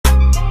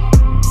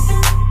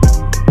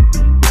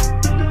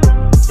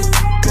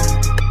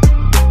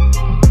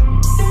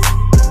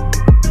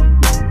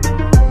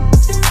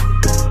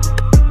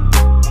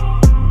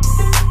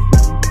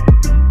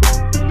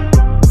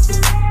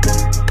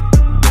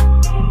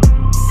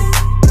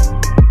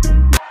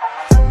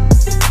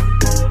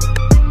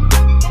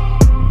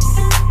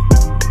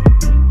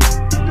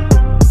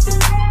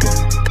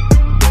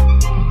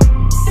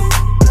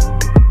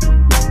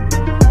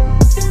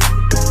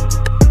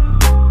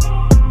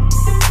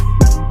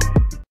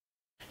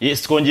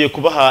Yes, twongeye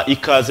kubaha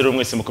ikaze rero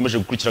mwese mukomeje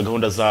gukurikira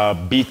gahunda za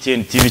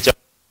BTN TV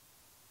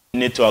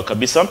network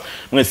kabisa.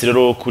 Mwese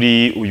rero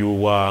kuri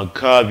uyu wa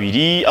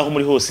kabiri aho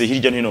muri hose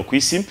hirya no hino ku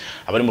isi,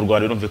 abari mu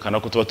Rwanda birumvikana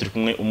ko tuba turi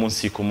kumwe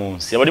umunsi ku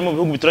munsi. Abari mu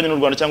bihugu bituranye n'u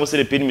Rwanda cyangwa se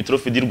reperi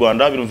mitrofe di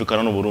Rwanda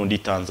birumvikana no Burundi,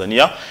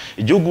 Tanzania,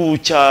 igihugu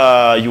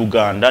cya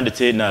Uganda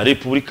ndetse na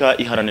Repubulika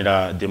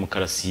Iharanira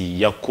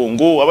Demokarasi ya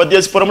Kongo. Aba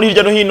diaspora muri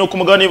hirya no hino ku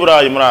mugabane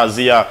w'Uburayi, muri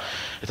Aziya,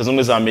 Leta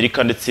Zunze za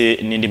Amerika ndetse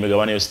n'indi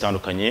migabane yose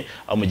itandukanye,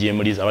 aho mugiye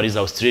muri abari za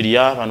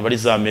Australia, abantu bari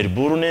za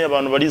Melbourne,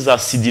 abantu bari za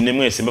Sydney,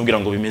 mwese mbabwira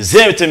ngo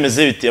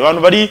bimeze bite,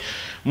 abantu bari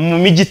mu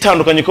migi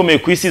itandukanye ikomeye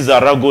ku isi, za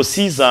Lagos,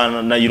 za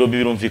Nairobi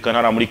birumvikana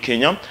ara muri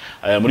Kenya.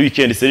 Muri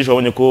weekend Serge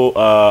wabonye ko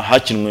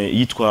hakinwe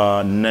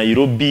yitwa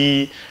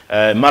Nairobi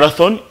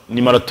Marathon,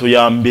 ni marathon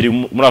ya mbere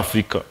muri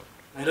Afrika.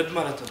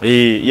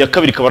 Ya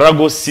kabiri kaba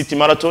Lagos City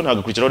Marathon,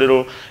 hagakurikiraho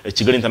rero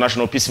Kigali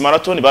International Peace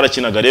Marathon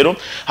barakinaga rero.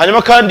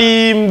 Hanyuma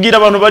kandi mbwira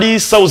abantu bari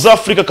South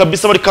Africa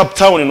kabisa, bari Cape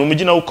Town, ni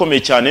umujyi nawo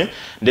ukomeye cyane,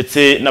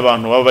 ndetse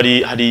n'abantu baba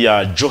bari hari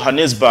ya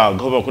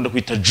Johannesburg aho bakunda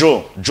kwita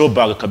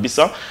Joburg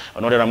kabisa.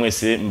 Abantu rero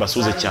mwese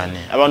mbasuze cyane.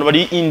 Abantu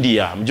bari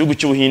India mu gihugu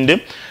cy'Ubuhinde,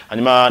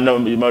 hanyuma mu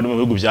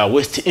bihugu bya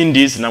West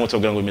Indies namwe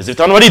tubabwira ngo bimeze.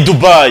 Abantu bari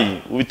Dubai,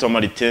 ubita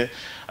Marite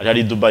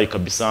ari Dubai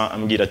kabisa,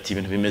 ambwira ati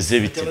ibintu bimeze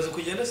bite.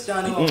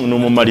 No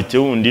mu Marite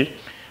wundi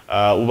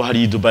uba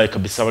hari Dubai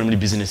kabisa, bari muri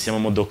business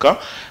y'amamodoka.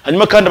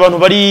 Hanyuma kandi abantu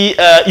bari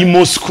i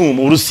Moscow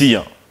mu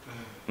Burusiya,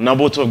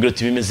 nabo tubabwira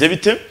ati bimeze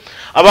bite.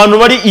 Abantu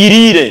bari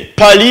Irire,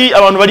 Paris,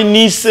 abantu bari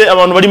Nice,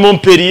 abantu bari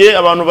Montpellier,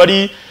 abantu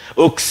bari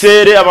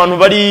Auxerre, abantu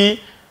bari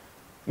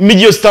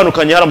imijyi yose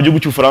itandukanye hara mu gihugu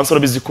cy'Ubufaransa.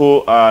 Urabizi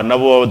ko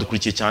nabo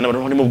badukurikiye cyane.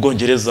 Abantu bari mu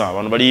Bwongereza,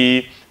 abantu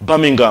bari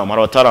Birmingham,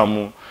 hari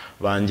abataramu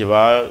banje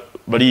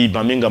bari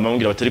Birmingham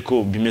bambwira batari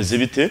ko bimeze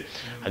bite.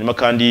 Hanyuma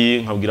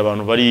kandi nkabwira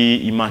abantu bari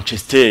i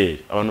Manchester,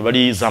 abantu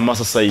bari za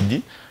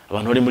Merseyside,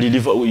 abantu bari muri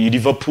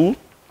Liverpool,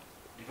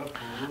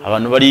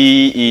 abantu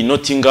bari i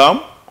Nottingham,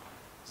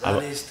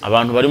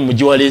 abantu bari mu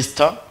mujyi wa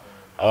Leicester,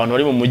 abantu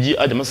bari mu mujyi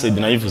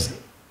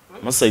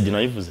Merseyside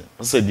nayivuze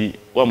Merseyside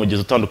wa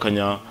mugezi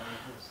utandukanya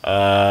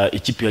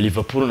ikipe ya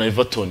Liverpool na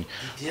Everton.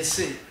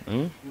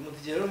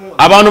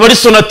 Abantu bari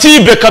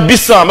Sonatube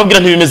kabisa, mbabwira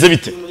ntibimeze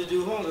bite.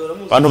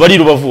 Abantu bari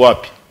Rubavu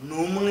wapi?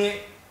 Numwe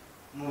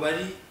mu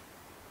bari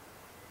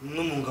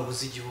no mu ngabo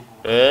z'igihugu.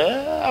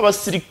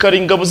 Abasirikare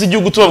ingabo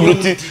z'igihugu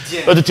tubabwira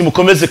uti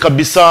mukomeze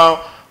kabisa,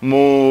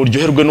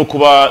 muryoherwe no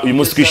kuba uyu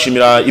munsi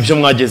twishimira ibyo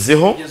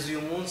mwagezeho.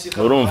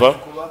 Urumva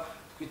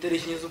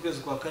kwitariki z'ukwezi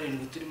kwa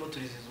karindwi turimo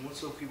turiziza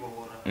umunsi wo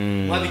kwibohora,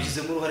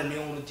 mwabigize mu ruhare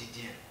niyo nkuru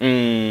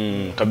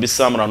Didier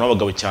kabisa, muri abantu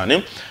b'abagabo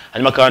cyane.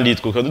 Hanyuma kandi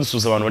twuka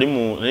dusuza abantu bari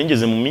mu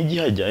nengeze mu migi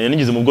hajya,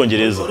 nengeze mu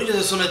Bwongereza,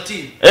 urugeze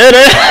Sonatube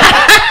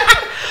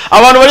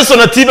abantu bari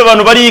Sonatube,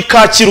 abantu bari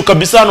Kacyiru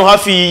kabisa, hano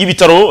hafi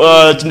y'ibitaro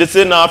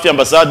ndetse na hafi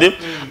y'ambasade.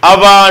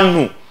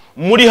 Abantu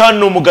muri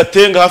hano mu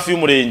Gatenga hafi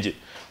y'umurenge,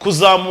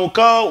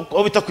 kuzamuka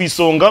aho bita ku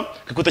Isonga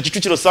kikuta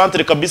Kicukiro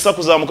centre kabisa,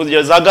 kuzamuka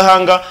kugera za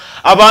Gahanga.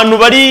 Abantu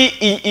bari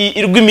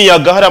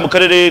irw'imiyaga hari mu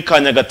karere ka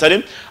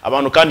Nyagatare.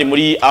 Abantu kandi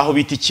muri aho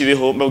bita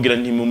Kibeho mbabwira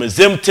nti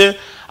mumeze mute.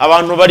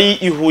 Abantu bari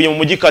Ihuye mu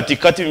mujyi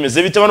katikati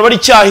bimeze bite. Abantu bari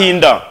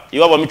Cyahinda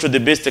iwabo Mico the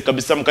best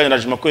kabisa, mukanya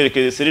naje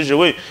makwereke Serge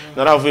we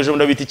naravuye ejo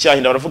ndabita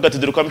Cyahinda, baravuga ati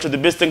dore kwa Mico the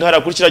best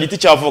ngahara kuri kira giti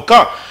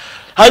cyavoka.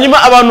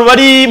 Hanyuma abantu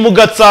bari mu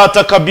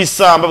Gatsata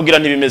kabisa mbabwira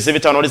nti bimeze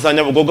bite. Abantu bari za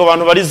Nyabugogo,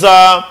 abantu bari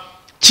za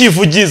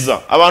Kivugiza,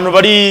 abantu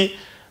bari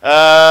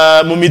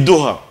mu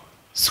Miduha,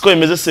 siko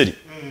bimeze Seri.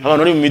 Abantu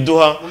bari mu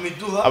Miduha,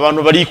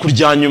 abantu bari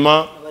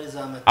kuryanyuma,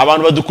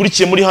 abantu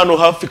badukurikiye muri hano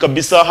hafi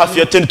kabisa, hafi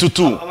ya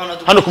 10-2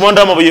 hano ku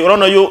muhanda w'amabuye.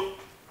 Urabona yo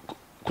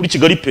kuri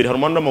Kigali peri hari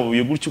umuhanda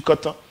w'amabuye gutyo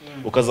ukata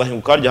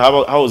ukazahinguka harya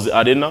house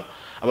arena.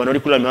 Abantu bari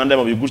kuri imihanda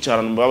y'amabuye gutyo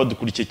abantu baba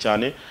badukurikiye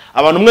cyane.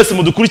 Abantu mwese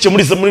mudukurikiye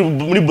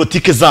muri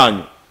boutique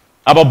zanyu,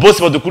 aba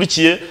boss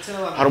badukurikiye,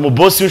 hari umu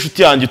boss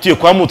w'inshuti yanjye utuye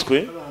kwa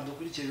Mutwe.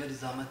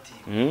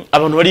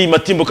 Abantu bari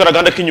Matimbo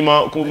karaganda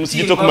k'inyuma ku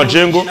musigito ku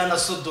Majengo,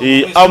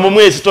 abo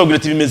mwese tubabwira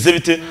ati bimeze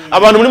bite.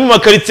 Abantu muri mu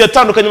makaritsiye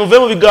atandukanye muvuye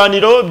mu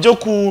biganiro byo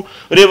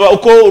kureba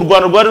uko u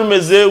Rwanda rwari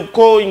rumeze,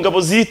 uko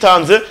ingabo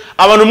zitanze.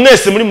 Abantu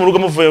mwese muri mu rugo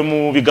muvuye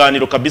mu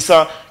biganiro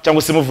kabisa,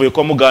 cyangwa se muvuye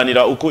kwa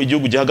muganira uko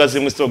igihugu gihagaze,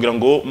 mwese tubabwira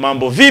ngo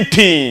mambo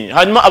vipi.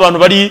 Hanyuma abantu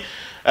bari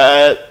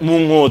mu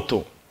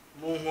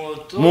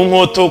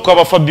Nkoto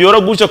kwa Fabiola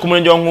gutya ku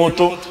murenge wa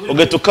Nkoto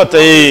ugahita ukata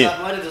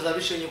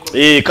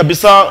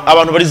kabisa.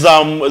 Abantu bari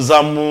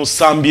za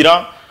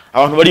Musambira,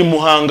 abantu bari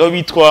Muhanga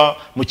bitwa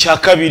mu cya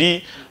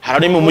kabiri,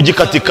 hari mu mujyi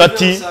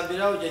katikati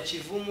Musambira ujya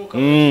Kivumu,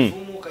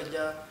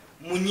 ukajya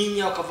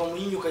Munyinya, ukava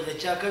Munyinya ukajya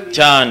cya kabiri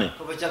cyane,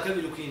 ukava cya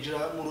kabiri ukinjira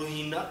mu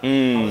Ruhinda,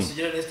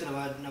 abasigira rest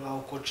na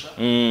bakoca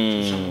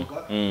tushamuka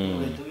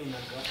ugahita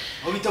winaga.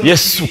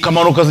 Yes,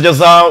 ukamanuka zijya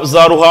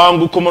za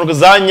Ruhango, ukamanuka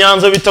za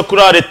Nyanza bita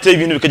kuri arete,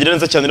 ibintu bikagira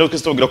neza cyane. Rero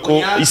Kristo tubwira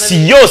ko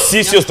isi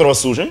yose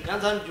turabasuje.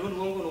 Nyanza n'ibyo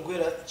ngo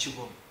nugwera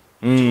Kigoma,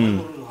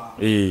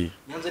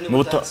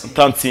 mu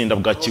Tansinda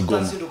bwa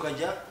Kigoma,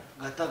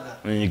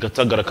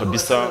 Gatagara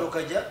kabisa,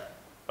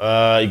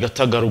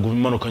 Igatagara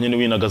ugumanuka nyene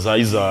winaga za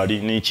Izari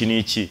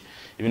n'iki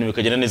ibintu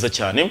bikagenda neza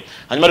cyane.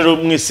 Hanyuma rero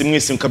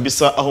mwese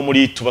kabisa aho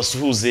muri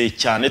tubasuhuze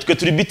cyane. Twe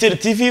turi BTN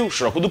TV,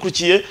 ushobora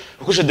kudukurikiye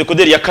ukoresha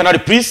decoder ya Canal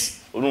Plus,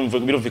 urumva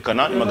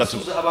birumvikana ni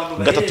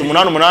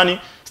 388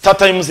 Star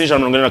Times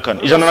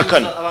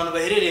 144 abantu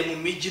baherereye mu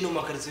miji no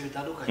makaritsiye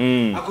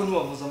bitandukanye ako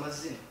ntiwavuza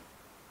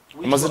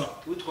amazina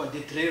witwa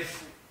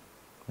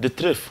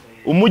Detref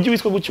umujyi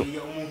witwa gucyo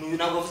umuntu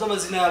ntabwo avuza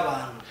amazina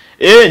y'abantu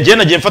ngiye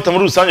nagiye mfata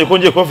muri rusange ko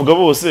ngiye kubavuga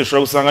bose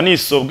ushobora gusanga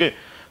nisobwe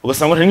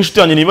ugasanga ari nk'inshuti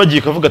yanjye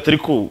nibagiye kavuga atari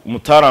ko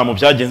umutaramu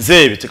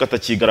byagenze biteka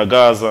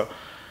atakigaragaza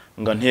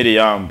nga ntere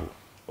yambu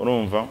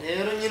urumva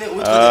rero nyine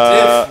witwa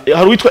Detref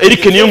hari witwa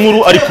Eric niyo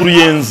nkuru ari ku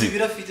Ruyenzi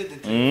birafite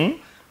Detref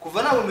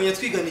kuva nabumenye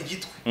twigana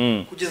igitwe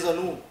kugeza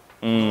n'ubu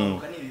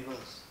ukanuka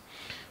n'ibibazo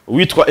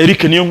witwa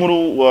Eric niyo nkuru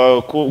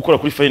ukora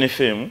kuri Fine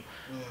FM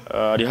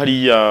ari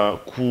hariya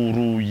ku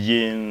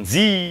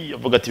Ruyenzi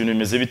avuga ati ibintu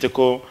bimeze bite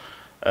ko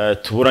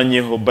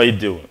tuburanyeho by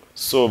the way.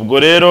 So ubwo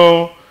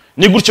rero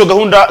ni gutyo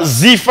gahunda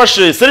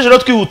zifashe Serge rero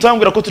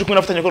twihutangura ko turi kumwe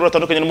nafatanya ko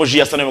ratandukanye n'umuji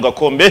yasana mu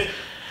gakombe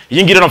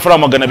yingira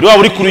n'amafaranga 200 waba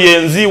uri ku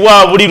Ruyenzi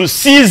waba uri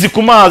Rusizi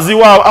ku mazi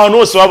waba ahantu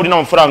hose waba uri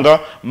n'amafaranga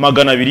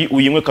 200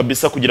 uyimwe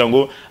kabisa kugira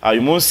ngo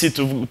uyu munsi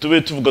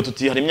tube tuvuga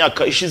tuti hari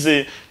imyaka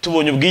ishize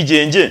tubonye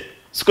ubwigenge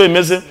siko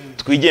bimeze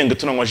twigenge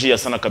tunanywa ji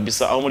yasana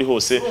kabisa aho muri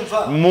hose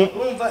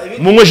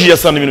munywe ji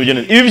yasana ibintu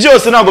bigene ibi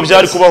byose ntago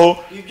byari kubaho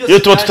iyo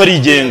tuba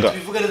tutarigenga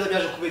bivuga neza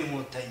byaje kubera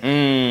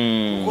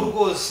inkotanyi kuko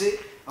rwose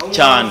aho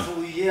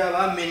bavuye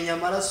abamenye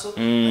amaraso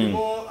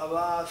harimo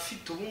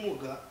abafite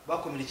ubumuga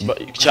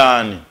bakomerekeye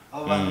cyane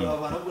abantu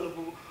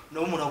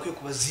nabo umuntu akwiye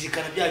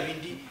kubazirikana bya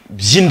bindi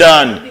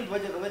by'indani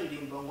bajyaga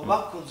baririmba ngo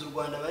bakunze u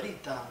Rwanda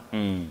baritanga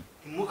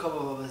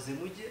ntimukabababaze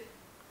mujye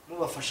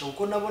mubafasha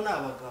kuko nabo ni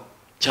abagabo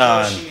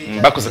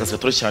cyane bakoze akazi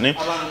gatoro cyane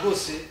abantu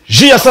rwose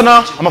ji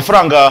yasana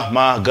amafaranga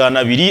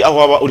 200 aho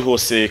waba uri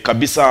hose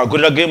kabisa.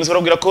 Gorilla Games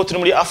barabwira ko turi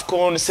muri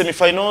AFCON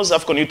semifinals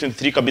AFCON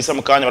U23 kabisa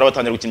mu kanya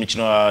barabatangira gukina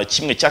imikino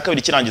kimwe cya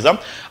kabiri kirangiza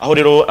aho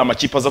rero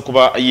amakipe aza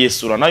kuba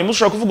yesurana. Uyu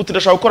mushaka kuvuga uti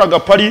ndashaka gukora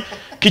agapari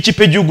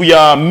k'ikipe y'igihugu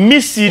ya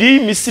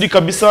Misiri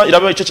kabisa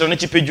iraba icecana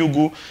n'ikipe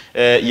y'igihugu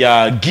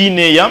ya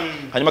Guinea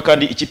hanyuma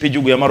kandi ikipe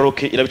y'igihugu ya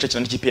Maroc iraba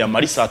icecana n'ikipe ya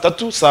Mali saa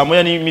 3 saa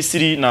moya ni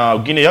Misiri na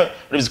Guinea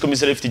urabizi ko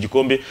Misiri ifite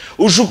igikombe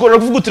ushobora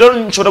kuvuga uti rero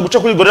nshobora guca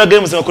kuri Gorilla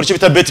Games ngakora icyo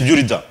bita bet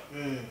builder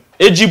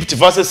Egypt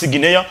vs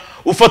Guinea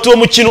ufata uwo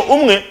mukino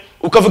umwe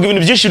ukavuga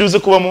ibintu byinshi biruze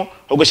kubamo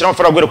ugashyira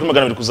amafaranga gwera kuri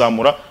 200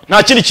 kuzamura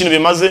nta kindi kintu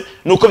bimaze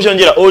nuko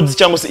byongera odds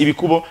cyangwa se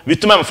ibikubo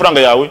bituma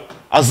amafaranga yawe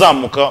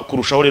azamuka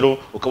kurushaho rero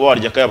ukaba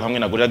warya kayaba hamwe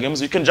na Gorilla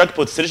Games weekend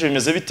jackpot Serge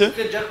bimeze bite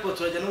weekend jackpot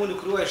urajya n'ubundi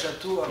kuri wa 3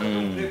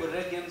 akadomo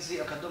Gorilla Games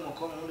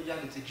akadomo.com n'undi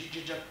yanditse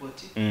GG jackpot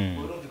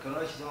urumvikana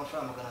urashyize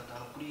amafaranga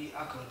 500 kuri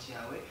account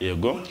yawe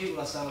ubundi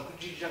urasanga kuri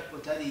GG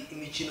jackpot hari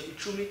imikino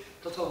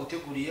 10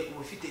 twaguteguriye uba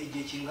ufite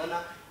igihe kingana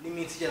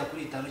n'iminsi igera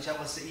kuri 5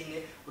 cyangwa se 4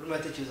 urimo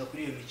yatekereza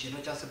kuri iyo mikino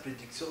cyangwa se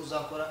prediction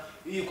uzakora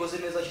iyo ikoze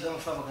neza ashyize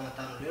amafaranga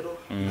 500 rero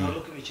urabona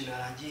ko imikino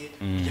yarangiye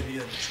ijya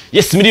miliyoni 10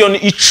 yes miliyoni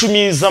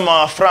 10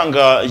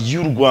 z'amafaranga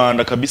y'u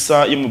Rwanda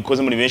kabisa iyo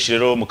mukoze muri benshi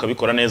rero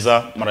mukabikora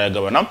neza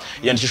marayagabana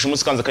yandikisha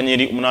umunsi kanza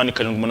kanyenyeri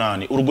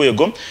 878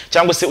 urwego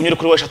cyangwa se unyure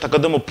kuri washata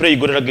akadomo play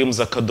Gorilla Games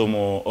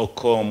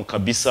akadomo.com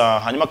kabisa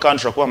hanyuma kandi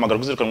ushobora kubahamagara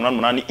kuri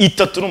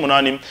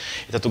 088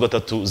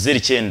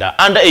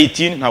 3309 under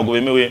 18 ntabwo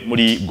bemewe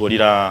muri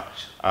Gorilla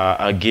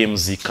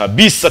Games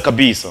kabisa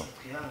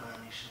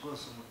twihanganisha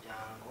rwose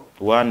umuryango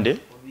wande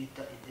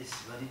ubita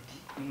Idesibaridi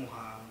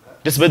y'Umuhanga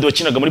Idesibaridi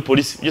wakinaga muri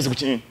polisi ugeze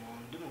gukina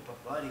undi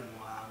mupapa ari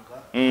Muhanga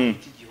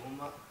iki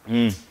gihuma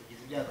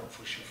yagize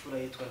byagapfusha imfura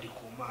yitwa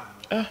Ndikumana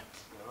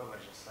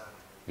yababaje sana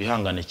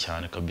bihangane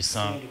cyane kabisa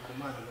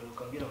Ndikumana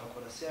bakambira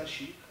bakora se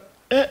yashika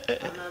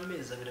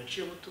n'amezi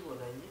abiraciye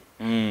mutubonanye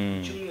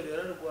cyumweru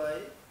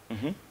yararwaye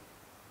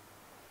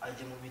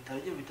ajya mu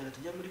bitaro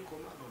tujya muri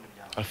koma none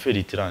byawe aferi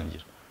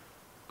itirangira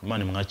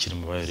Imana mwakire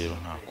mubaye rero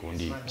nta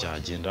kundi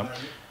byagenda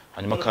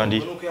hanyuma kandi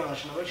nuko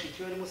yangashina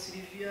bashiki barimo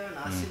Silvia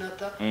na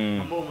Sinata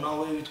ambo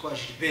nawe witwa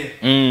Gilbert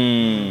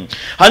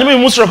hanyuma uyu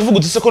munsi urakuvuga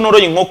utse ko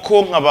noroye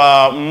inkoko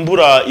nkaba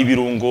mbura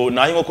ibirungo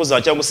naho inkoko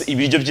za cyangwa se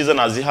ibiryo byiza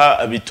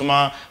naziha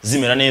bituma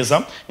zimera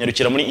neza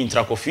nyarukira muri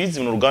Intracofeeds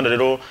mu ruganda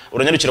rero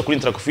uranyarukira kuri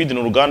Intracofeeds ni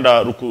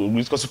uruganda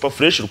rwitwa Super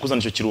Fresh rukuzana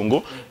icyo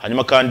kirungo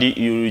hanyuma kandi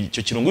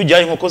icyo kirungo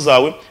ujyaye inkoko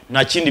zawe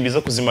nta kindi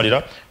biza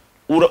kuzimarira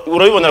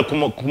urabibonera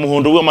ku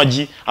muhondo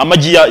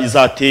w'amagi ya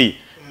izateye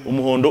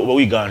umuhondo uba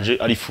wiganje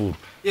ari furu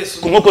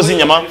ku nkoko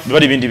z'inyama biba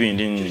ari ibindi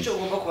icyo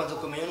ugomba kubanza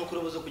kumenya nuko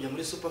urabuze kujya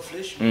muri Super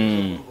Fresh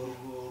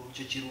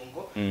icyo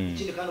kirungo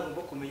ikindi kandi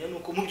ugomba kumenya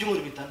nuko mu byumuri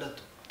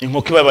 6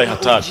 inkoko iba yabaye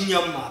hatari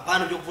inyama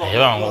bana byo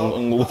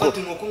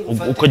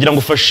kuvuga ukagira ngo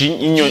ufashe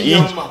inyo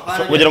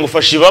ukagira ngo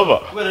ufashe ibaba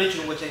kubera ari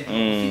kirungo cyane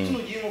ufite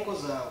unugiye inkoko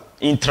zawe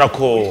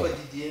Intraco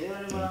Didier rero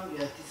arimo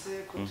yatise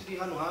ko turi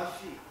hano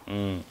hafi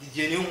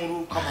Didier niyo nkuru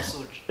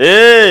k'amasoje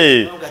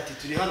ntabwo ati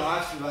turi hano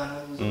hafi bana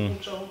uzo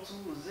kuncaho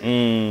tubuze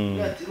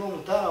ati ro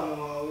mutaramu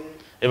wawe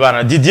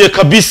bana Didier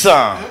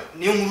kabisa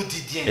niyo nkuru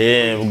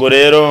Didier ubwo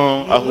rero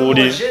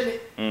ahuri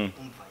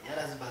umva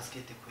yarazi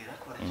basket kwera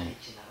ko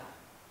aracyayikina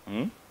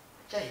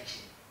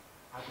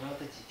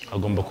cyayikina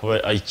agomba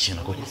kuba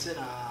ayikina koko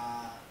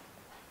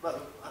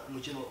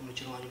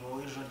umukino wa nyuma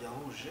w'ejo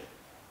ryahuje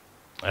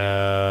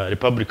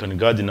Republican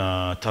Guard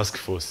na Task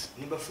Force.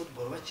 Nimba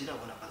football bakina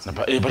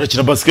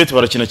barakina basket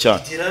barakina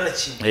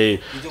cyane.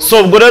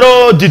 So ubwo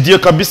rero Didier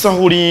kabisa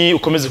huri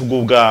ukomeze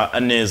kugubwa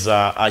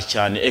neza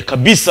cyane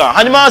kabisa.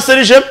 Hanyuma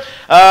Serge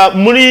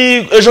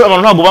muri ejo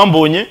abantu ntago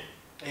bambonye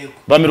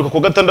bamiruka ku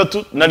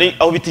gatandatu nari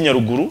aho bitinya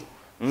ruguru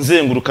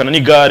nzengurukana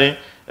n'igare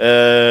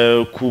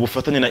ku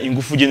bufatanye na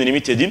Ingufu Gen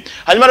Limited.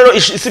 Hanyuma rero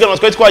isiganwa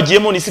twari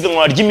twagiyemo ni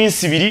isiganwa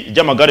ry'iminsi 2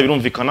 ry'amagare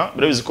birumvikana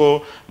birabizi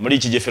ko muri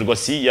iki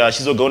Ferwasi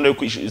yashyizeho gahunda yo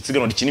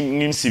isiganwa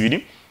ry'iminsi 2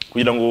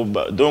 kugira ngo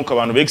donc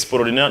abantu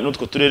beexplore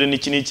n'utwo turere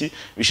n'iki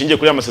bishingiye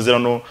kuri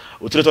amasezerano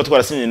uturere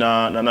twarasinye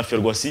na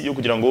Ferwasi yo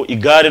kugira ngo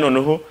igare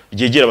noneho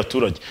ryegera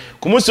abaturage.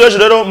 Ku munsi w'ejo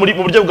rero mu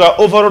buryo bwa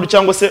overall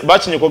cyangwa se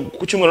bakinye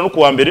ku cyumweru no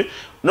kuwa mbere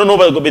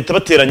noneho beta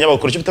bateranya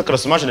bakora icyo bita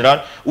classement general.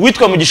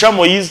 Uwitwa Mugisha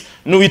Moise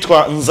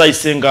n'uwitwa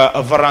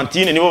Nzayisenga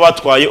Valentine nibo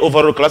batwaye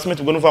overall classement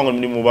ubwo n'uvango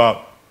ni mu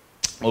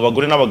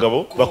bagore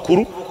n'abagabo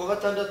bakuru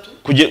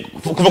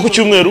kuva ku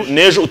cyumweru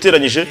nejo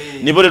uteranyije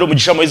nibo rero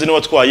Mugisha Moise niwe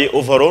watwaye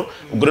overall.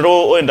 Ubwo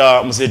rero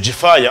wenda muze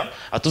Jifaya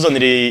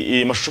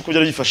atuzanire amashusho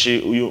kubyo byifashe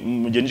uyu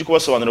mugenzi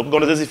kubasobanurira ko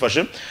gahunda ze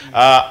zifashe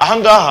aha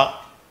ngaha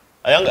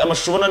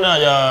amashusho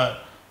ubona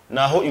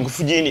naho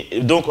Ingufu Gen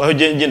donc aho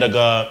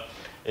gendaga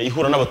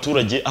ihura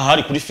n'abaturage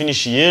ahari kuri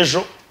finish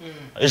yejo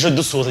ejo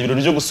dusoza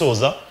ibirori byo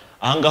gusoza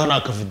aha ngaha na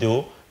aka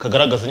video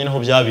kagaragaza nyine aho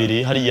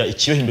byabereye hariya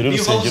ikiyo imbere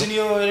y'urusengero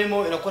niyo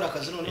yarimo irakora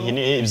akazi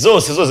none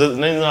zose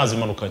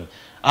nazimanukanye.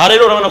 Aha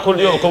rero urabona ko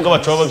iyo abakobwa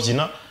bacu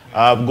babyina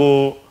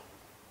abwo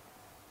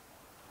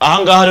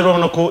aha ngaha rero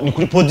urabona ko ni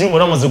kuri podium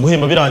uramaze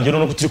guhemba birangiye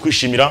no turi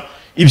kwishimira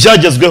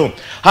ibyagezweho.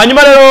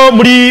 Hanyuma rero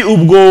muri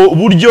ubwo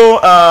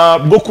buryo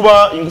bwo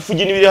kuba Ingufu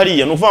Gen biri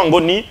hariya no vuga ngo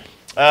ni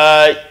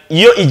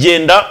iyo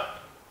igenda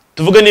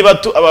tuvuge niba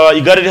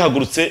igare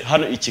rihagurutse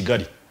hano i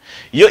Kigali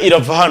iyo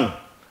irava hano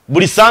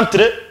buri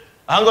centre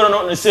ahangara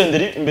no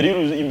senderi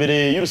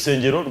imbere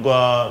y'urusengero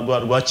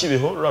rwa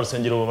Kibeho rwa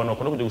rusengero abantu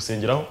bakunda kujya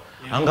gusengeraho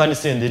ahanga ni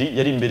senderi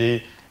yari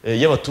imbere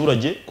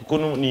y'abaturage kuko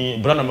ni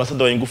brand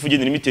ambassador wa Ingufu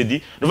Gen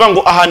Limited ruvuga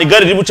ngo ahani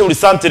igare riri buce buri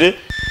centre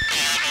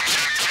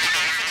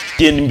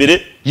genda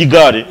imbere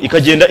y'igare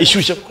ikagenda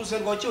ishyushya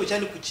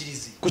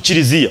ku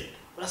Kiliziya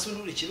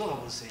urasubira Kibeho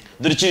mu rusengero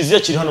dore Kiliziya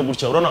kiri hano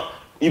gutya urana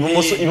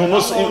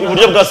ibumoso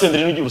iburyo bwa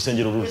senderi n'ugiye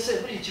urusengero ruri ese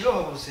buri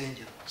Kibeho mu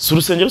rusengero si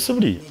urusengero se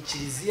buriya ni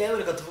Kiliziya yo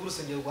reka tuvuge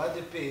urusengero rwa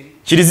ADPR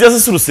Kiliziya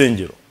se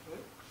urusengero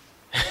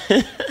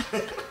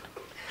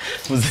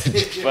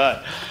muzikifana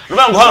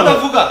rubango hano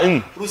ndavuga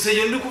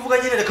urusengero ndi kuvuga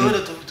nyine reka wenda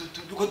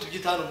tuko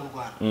tubyitana mu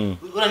Rwanda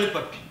urani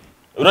papi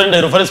urani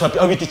ndahiro Valence papi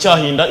aho biti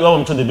cyahinda iwabo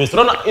Mico the best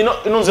urana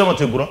ino nzu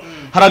y'amategura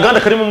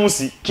haraganda karimo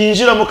munsi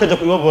kinjiramo kajya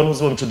ku iwabo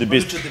abantu Mico the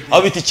best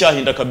aho biti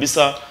cyahinda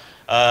kabisa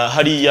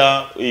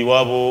hariya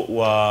iwabo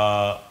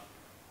wa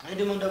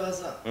ndimo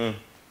ndabaza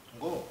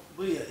ngo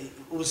buriya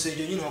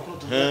urusengero nyine hakuru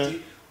tuvuga ati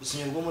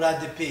urusengero rwo muri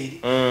ADPR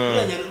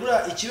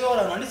buriya Ikibeho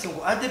abantu handitse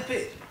ngo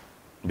ADPR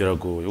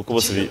biragoye uko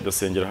bose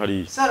basengera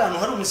hariya sarano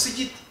hari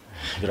umusigiti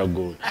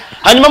biragoye.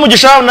 Hanyuma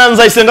Mugisha na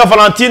Nzayisenga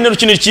Valentine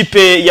rukinira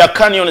ikipe ya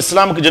Canyon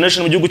Islamic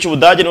Generation mu gihugu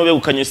cy'Ubudage niwe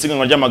begukanye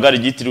isiganwa ry'amagare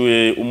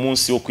ryitiriwe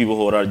umunsi wo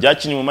kwibohora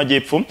ryakinwe mu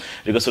majyepfo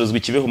rigasorezwa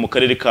Ikibeho mu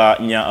karere ka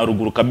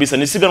Nyaruguru kabisa.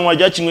 Ni isiganwa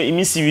ryakinwe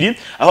iminsi 2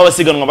 aho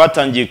abasiganwa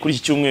batangiye kuri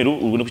iki cyumweru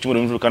ubwo no ku cyumweru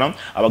bimvurukana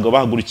abagabo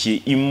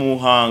bahagurukiye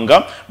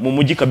Imuhanga mu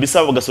mujyi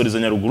kabisa bagasoreza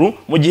Nyaruguru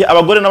mu gihe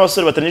abagore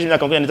n'abasore batanije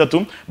imyaka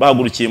 23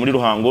 bahagurukiye muri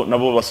Ruhango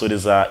nabo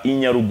basoreza i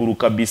Nyaruguru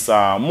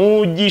kabisa.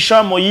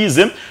 Mugisha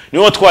Moise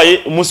niwe watwaye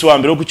umunsi wa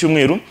mbere wo ku cyumweru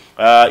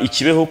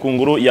Ikibeho ku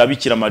ngoro ya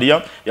Bikira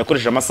Maria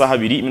yakoresheje amasaha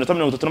 2 iminota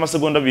 30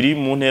 n'amasegonda 2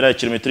 mu ntera ya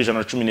kilometero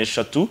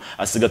 113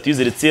 asiga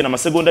tuyizeretse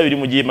n'amasegonda 2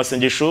 mu gihe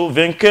masengesho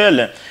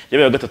Venkel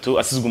yabaye gatatu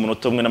asizwe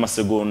umunota 1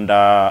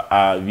 n'amasegonda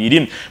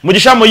 2.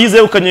 Mugisha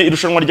Moise ukanye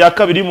irushanwa rya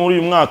kabiri muri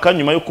uyu mwaka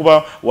nyuma yo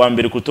kuba wa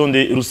mbere ku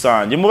rutonde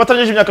rusange mu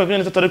batangeje imyaka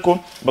 23 ariko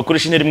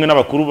bakoresha intera imwe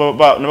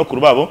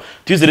n'abakuru babo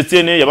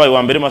tuyizeretse ne yabaye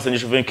wa mbere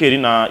masengesho Venkel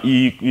na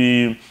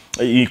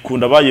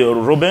ikunda baye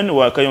Robin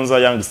wa Kayonza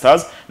Young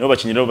Stars nibo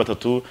bakinyira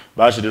batatu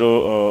baje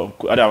rero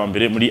ari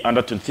abambere muri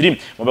under 23.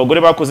 Mu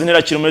bagore bakoze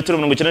intera kilometero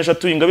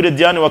 93 Ingabire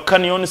Diane wa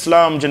Canyon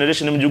Slam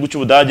Generation mu gihugu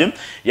cy'Ubudage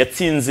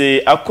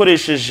yatsinze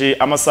akoresheje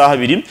amasaha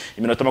 2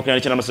 iminota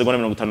 29 n'amasegonda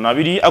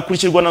 52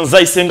 akurikirwa na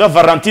Nzayisenga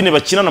Valentine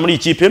bakinana muri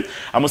ikipe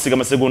amusiga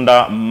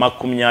amasegonda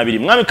 20.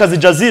 Mwamikazi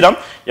Jazira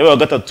yabaye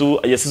gatatu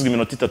yasizwe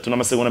iminota 3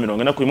 n'amasegonda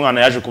 40 ku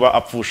mwana yaje kuba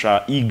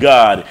apfusha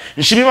igare.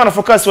 Nshimimana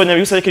Focus wa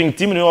Nyabihu Cycling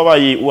Team niwe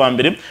wabaye wa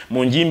mbere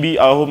mu ngimbi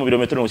aho mu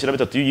birometero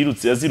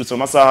 93 yazirutse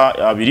amasaha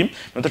 2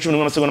 minota 11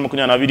 n'amasegonda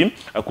 22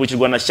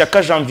 akurikirwa na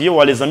Shyaka Janvier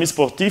wa Les Amis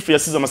Sportifs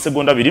yasize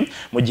amasegonda 2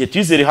 mu gihe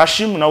Twizere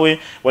Hashim nawe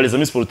wa Les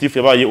Amis Sportifs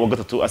yabaye wa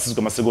gatatu asizwe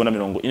amasegonda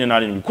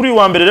 47. Kuri uyu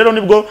wa mbere rero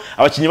nibwo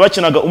abakinyi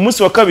bakinaga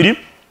umunsi wa kabiri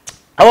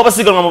abo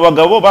basiganwa mu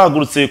bagabo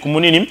bahagurutse ku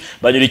munini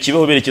banyura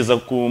ikibeho berekeza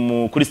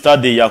kuri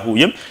stade ya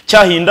Huye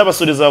cyahinda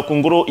basoreza ku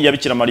ngoro ya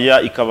Bikira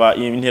Mariya ikaba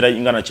intera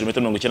ingana na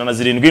kilometero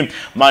 97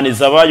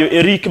 Manizabayo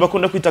Eric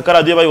bakunda kwita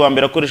karadiyo yabaye wa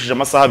mbere akoresheje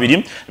amasaha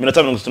 2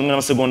 iminota 31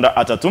 n'amasegonda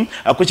 3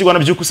 akurikirwa na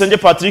Byukusenge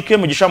Patrick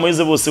Mugisha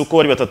Moise bose uko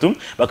bari batatu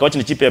bakaba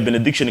bakina ikipe ya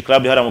Benediction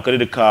Club hara mu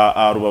karere ka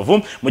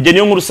Rubavu Mugeni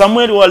Yonkuru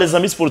Samuel wa Les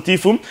Amis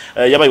Sportifs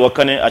yabaye wa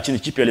kane akina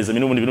ikipe ya Les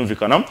Amis n'ubundi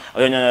birumvikana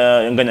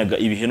yanganyaga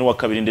ibihe no wa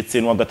kabiri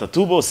ndetse no wa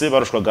gatatu bose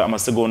barushwaga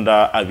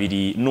amasegonda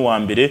 2 n'uwa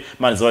mbere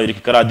Manizabayo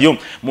Eric karadiyo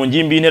mu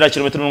ngimbi intera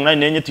kilometero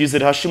 84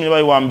 tuyizere hashimye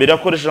yabaye wa mbere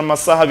akoresheje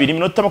amasaha 2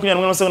 iminota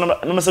 21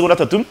 n'amasegonda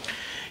 3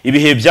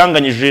 ibihe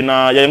byanganyije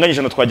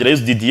na Twagirayo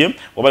Didier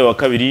wabaye wa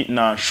kabiri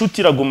na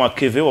Shutiraguma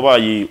Keve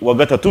wabaye wa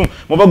gatatu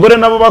mu bagore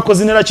nabo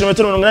bakoze intera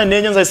kilometero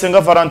 84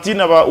 Nzayisenga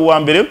Valentine aba uwa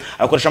mbere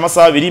akoresha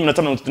amasaha 2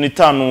 iminota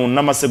 35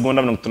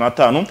 n'amasegonda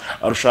 55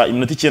 arusha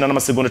iminota 9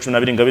 n'amasegonda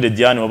 12 Ngabire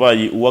Diane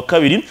wabaye uwa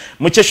kabiri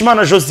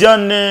Mukeshimana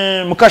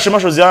Josiane Mukashema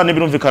Josiane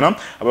birumvikana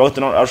aba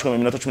gatatu arusha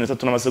iminota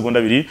 13 n'amasegonda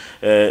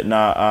 2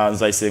 na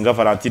Nzayisenga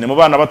Valentine mu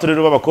bana bato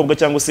rero b'abakobwa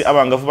cyangwa se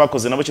abangavu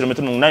bakoze nabo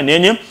kilometero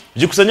 84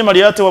 Byukusenge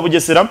Mariate wa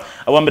Bugesera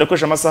mbere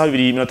akoresha amasaha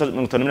 2 iminota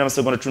 50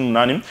 n'amasegonda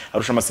 18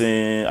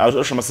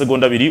 arusha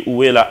amasegonda 2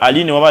 Uwela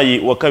Aline wabaye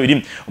wa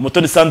kabiri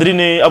Umutoni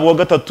Sandrine abo wa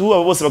gatatu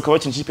abo bose bakaba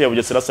bakina ikipe ya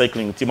Bugesera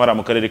Cycling Team ara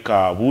mu karere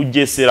ka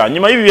Bugesera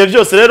nyuma y'ibi bihe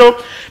byose rero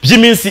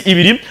by'iminsi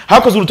 2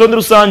 hakozwe urutonde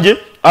rusange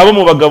abo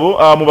mu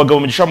bagabo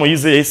Mugisha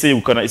Moise yahise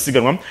yegukana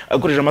isiganwa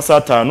akoresha amasaha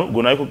 5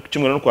 ubwo nayo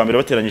cyumweru no kwa mbere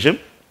bateranyije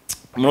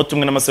umunota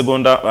 1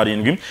 n'amasegonda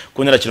 7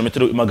 ku ntera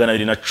kilometero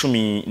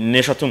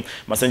 213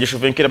 Masengesho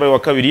Venkeri abaye wa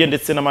kabiri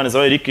ndetse na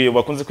Manizabayo Eric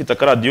bakunze kwita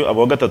karadiyo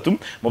abo wa gatatu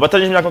mu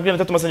batanye imyaka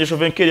 23 Masengesho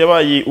Venkeri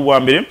yabaye uwa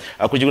mbere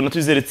akugirwa na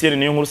Twizere Etienne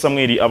niyo nkuru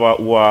Samuel aba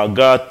wa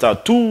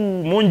gatatu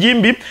mu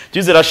ngimbi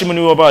Twizere Hashim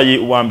niwe wabaye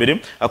uwa mbere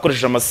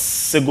akoresheje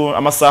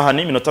amasaha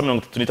ni iminota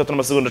 33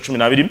 n'amasegonda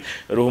 12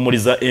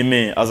 Ruhumuriza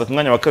Aime aza ku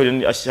mwanya wa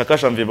kabiri Ashyaka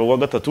Janvier wa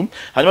gatatu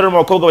hanyuma rero mu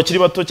bakobwa bakiri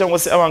bato cyangwa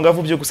se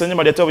abangavu Byukusenge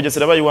Mariate wa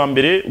Bugesera yabaye uwa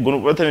mbere ubwo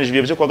batanije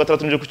ibihe byo kwa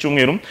gatatu nje ku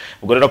cyumweru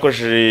ubwo rero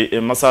akoresheje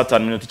amasaha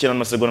 5 iminota 9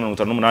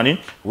 n'amasegonda 58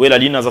 Uwela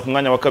Aline aza ku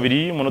mwanya wa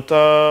kabiri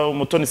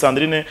Umutoni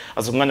Sandrine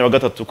aza ku mwanya wa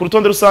gatatu ku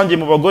rutonde rusange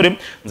mu bagore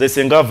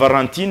Nzayisenga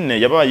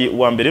Valentine yabaye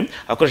uwa mbere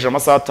akoresheje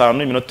amasaha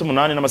 5 iminota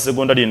 8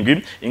 n'amasegonda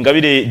 7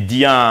 Ingabire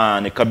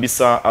Diane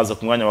kabisa aza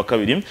ku mwanya wa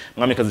kabiri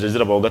Mwamikazi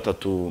Jezira wa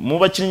gatatu mu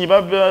bakinnyi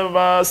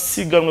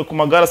basiganwe ku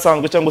magara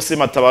asanzwe cyangwa se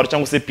matabaro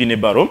cyangwa se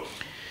pinebaro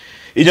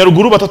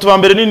Inyaruguru batatu ba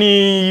mbere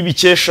nini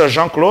Bikesha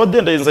Jean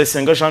Claude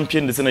Nzayisenga Jean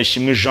Pierre ndetse na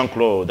Ishimwe Jean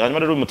Claude hanyuma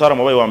rero umutara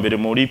wabaye wa mbere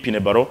muri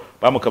pinebaro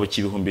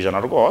bamukabukiye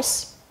 100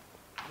 rwose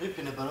muri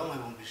pinebaro mu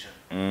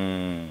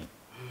 100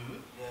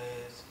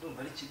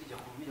 ndumva ari kibijya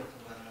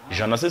kungana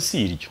ijana se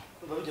siryo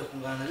ndumva bijya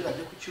kungana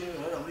birajya ku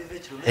cyumweru muri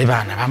 20 km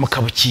bana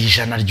bamukabukiye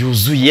 100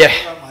 ryuzuye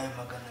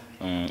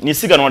ni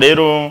isiganwa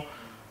rero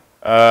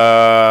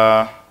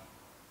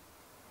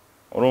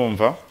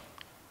urumva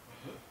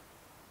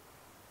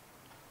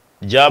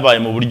byabaye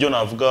mu buryo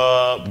navuga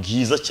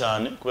bwiza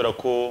cyane kubera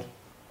ko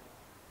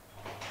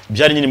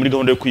byari nyine muri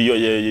gahunda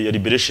ya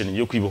liberation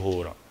yo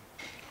kwibohora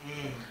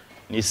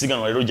ni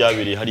isiganwa rero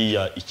ryabereye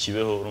hariya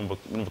ikibeho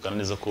urumva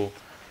neza ko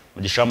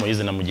Mugisha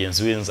Moise na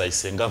mugenzi we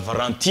Nzayisenga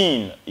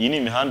Valentine iyi ni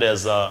imihanda ya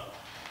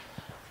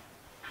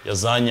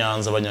za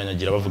Nyanza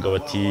abanyanyagira bavuga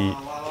bati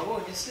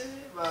ababonye se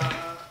ba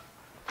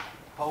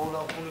Paula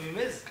ukuntu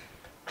bimeze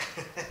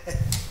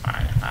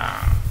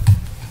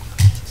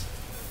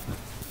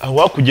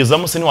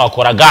wakugezamo se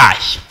niwakora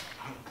gahe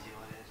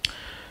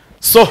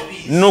so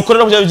nuko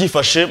rero byaba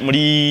byifashe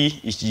muri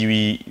iki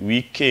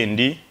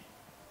weekend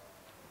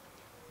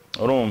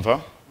urumva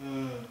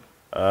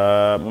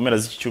mu mpera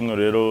z'iki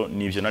cyumweru rero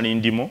nibyo nari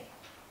ndimo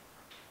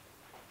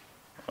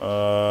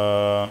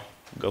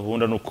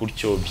gahunda no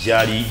kuryo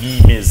byari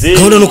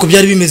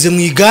bimeze mu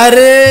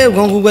igare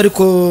ubwo ngubwo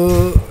ariko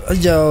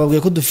ajya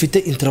babwiye ko dufite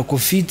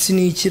intracofids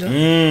n'ikira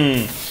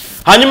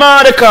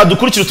hanyuma reka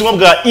dukurikira ubutumwa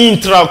bwa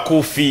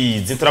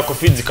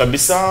intracofids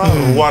kabisa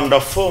Rwanda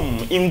Form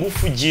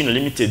Ingufu Gin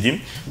Limited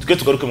tuke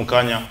tugaruke mu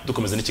kanya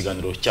dukomeza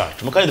n'ikiganiro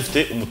cyacu mu kanya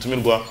dufite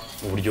umutumirwa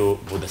mu buryo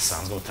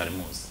budasanzwe mutari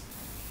muzi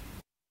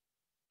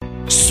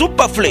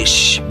Super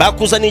Fresh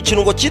bakuzaniye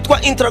ikirungo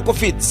cyitwa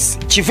Intracofids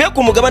kivuye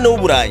ku mugabane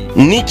w'Uburayi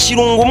ni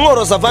ikirungo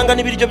umworoza avanga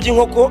n'ibiryo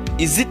by'inkoko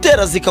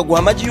izitera zikaguha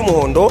amagi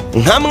y'umuhondo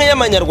nkamwe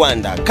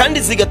y'amanyarwanda kandi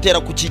zigatera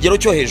ku kigero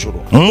cyo hejuru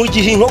mu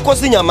gihe inkoko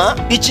z'inyama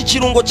iki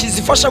kirungo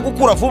kizifasha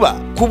gukura vuba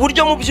ku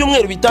buryo mu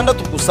byumweru 6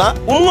 gusa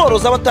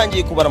umworoza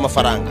abatangiye kubara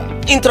amafaranga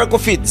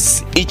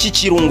Intracofids iki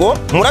kirungo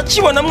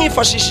murakibona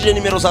mwifashishije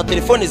nimero za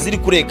telefone ziri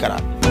kuri ekara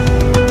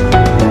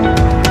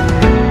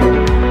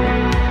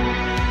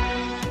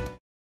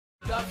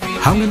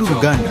hamwe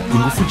n'uruganda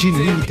Ingufu Gin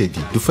Limited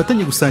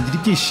dufatanye gusangira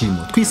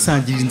ibyishimo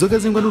twisangirira inzoga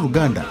zengwa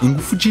n'uruganda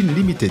Ingufu Gin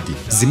Limited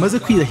zimaze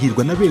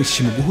kwirahirwa na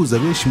benshi mu guhuza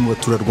benshi mu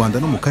baturarwanda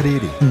no mu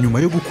karere nyuma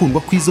yo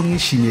gukundwa kw'izo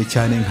mwishimiye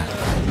cyane nka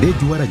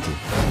Lady Warage,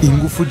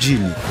 Ingufu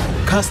Gin,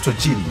 Castro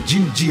Gin,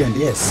 Gin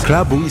G&S,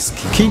 Club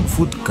Whisky, King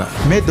Foodka,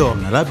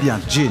 Medon,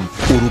 Radiant Gin,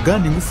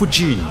 uruganda Ingufu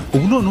Gin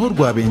ubu noneho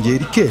rwabengeye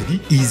rikeri.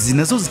 Izi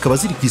nazo zikaba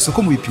ziri ku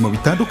isoko mu bipimo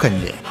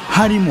bitandukanye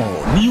harimo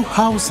New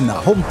House na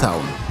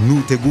Hometown.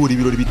 Nutegura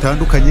ibirori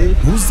bitandukanye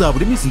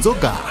ntuzaburemo izi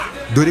nzoga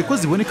dore ko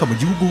ziboneka mu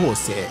gihugu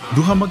hose.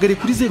 Duhamagare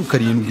kuri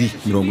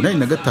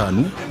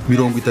 0785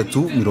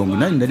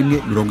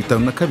 30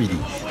 81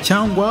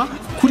 cyangwa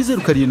kuri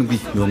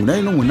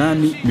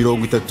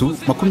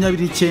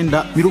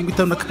 0788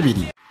 30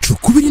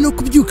 Cukubiri no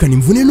kubyukana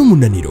imvune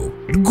n'umunaniro.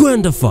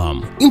 Rwanda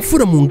Farm,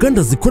 imfura mu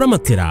nganda zikora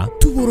matera,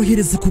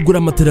 tuborohereza kugura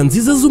matera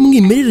nziza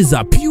z'umwimerere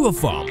za Pure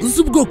Farm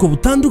z'ubwoko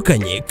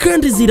butandukanye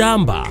kandi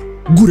ziramba.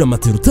 Gura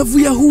matera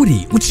utavuye aho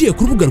uri uciye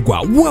ku rubuga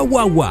rwa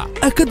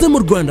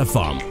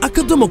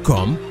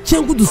www.rwandafarm.com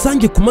cyangwa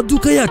udusange ku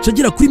maduka yacu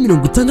agera kuri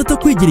 60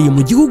 akwegereye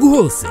mu gihugu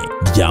hose.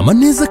 Ryama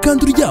neza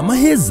kandi uryama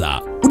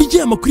heza,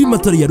 uryama kuri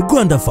matera ya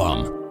Rwanda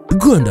Farm.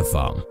 Rwanda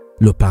Farm,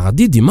 le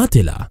paradis du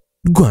matelas.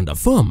 Rwanda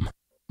Farm,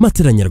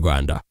 matera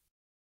nyarwanda.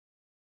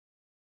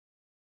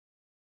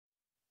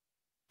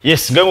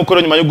 Yes, ngaho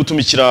gukora nyuma yo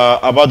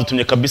gutumikira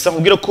abadutumye kabisa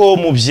nkubwira ko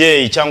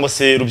muvyeyi cyangwa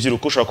se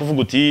rubyiruko ushaka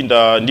kuvuga uti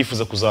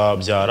ndifuza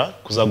kuzabyara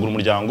kuzagura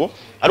umuryango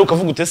ari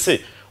ukavuga utese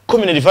ko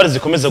minerivare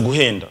zikomeza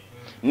guhenda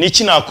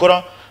niki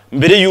nakora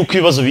mbere yuko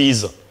ibibazo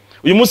biza.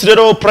 Uyu munsi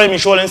rero Prime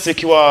Insurance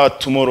kiwa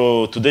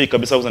tomorrow today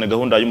kabisa uzana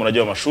gahunda y'umurage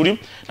w'amashuri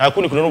nta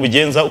kundi kuntu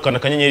ubigenza ukanda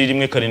kanyenyeri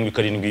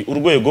 177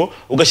 urwego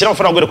ugashyira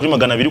amafaranga ugera kuri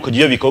 200 ukajya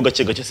uyabikaho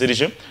gake gake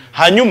serije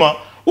hanyuma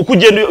uko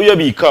ugenda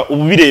uyabika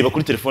ubireba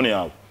kuri telefone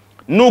yawe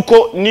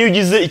nuko niyo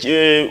ugize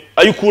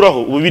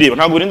ayukuraho ubireba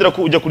ntabwo urindira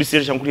ko ujya kuri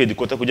serije cyangwa kuri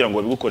headquarter kugira ngo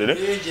babigukorere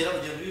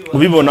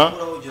ubibona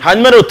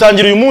hanyuma rero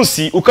utangira uyu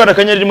munsi ukanda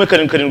kanyenyeri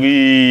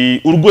 177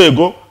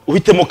 urwego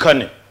uhitemo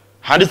kane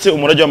handitse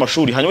umurage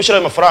w'amashuri hanyuma ushyira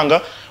ayo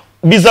mafaranga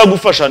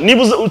bizagufasha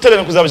niba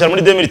uteganya kuzabyara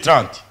muri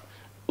 2030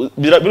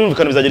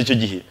 birumvikana bizagera icyo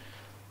gihe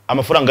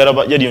amafaranga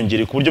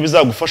yariyongereye ku buryo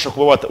bizagufasha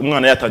kuba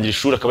umwana yatangira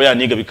ishuri akaba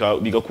yaniga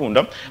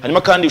bigakunda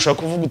hanyuma kandi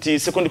ushaka kuvuga uti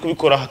sekondi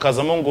kubikora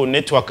hakazamo ngo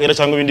network era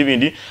cyangwa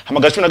ibindi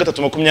hamagara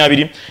 1320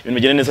 ibintu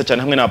bigenda neza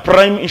cyane hamwe na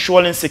Prime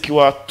Insurance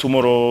kiwa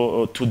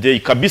tomorrow today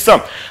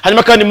kabisa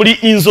hanyuma kandi muri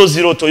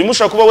inzozi roto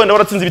ushaka kuba wenda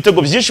waratsinze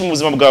ibitego byinshi mu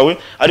buzima bwawe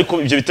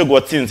ariko ibyo bitego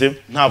watsinze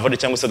nta vade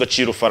cyangwa se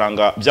agaciro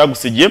faranga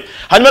byagusigiye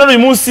hanyuma rero uyu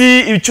munsi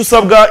icyo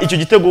usabwa icyo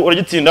gitego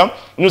uragitsinda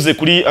unyuze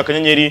kuri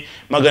akanyenyeri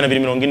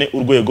 240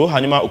 urwego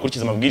hanyuma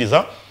ukurikiza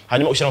amabwiriza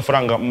hanyuma ushyira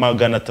amafaranga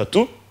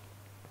 300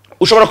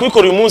 ushobora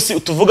kubikora uyu munsi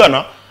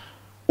utuvugana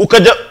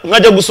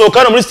nkajya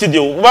gusohokana muri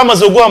studio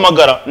bamaze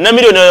guhamagara na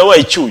miliyoni yawe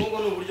wayicyuye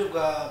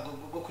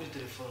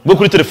bwo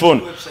kuri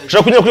telefone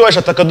ushobora kunyura kuri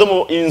washata.com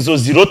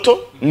inzozi roto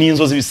ni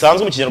inzozi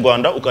bisanzwe mu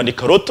kinyarwanda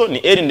ukandika roto ni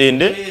R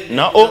ndende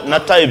na O na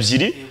ta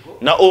ebyiri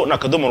na O na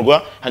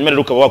kadomorwa hanyuma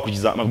rero ukaba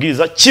wakurikiza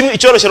amabwiriza kimwe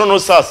icyoroshye no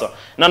sasa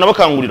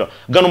nanabakangurira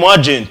gana umu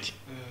agent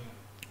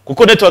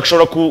kuko network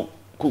ushobora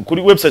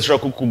kuri website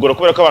ushobora kugura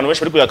kubera ko abantu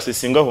benshi bari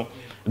kuyaccessingaho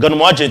gana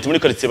umu agent muri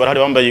quartier barahari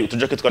bambaye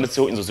utujacket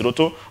twanditseho inzozi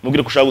roto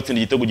mubwire ko ushaka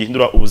gutsinda igitego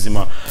gihindura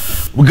ubuzima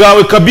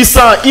bwawe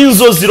kabisa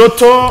inzozi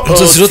roto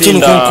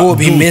nuko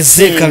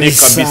bimeze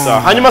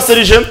kabisa hanyuma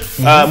serije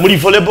muri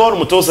volleyball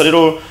umutoza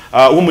rero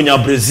w'umunya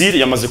Brazil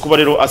yamaze kuba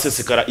rero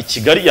asesekara i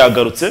Kigali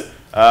yagarutse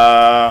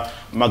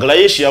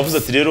Maglayesh yavuze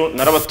ati rero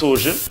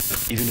narabatoje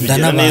ibintu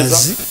bigenda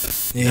neza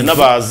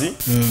ndanabazi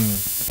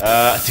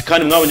ati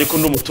kandi mwabonye ko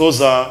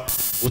ndumutoza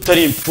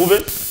utari impfube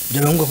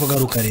byangombwa ko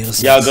garuka rero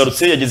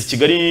yagarutse yageze i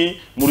Kigali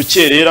mu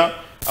rukerera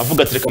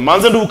avuga ati reka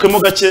manze ndubukemo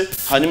gake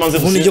hanyuma nze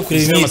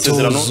gusinya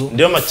amasezerano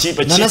ndiyo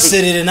makipe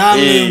nanaserere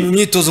namwe mu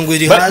myitozo ngo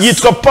iri hasi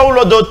yitwa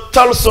Paulo do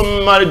Tarso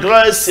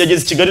Margrais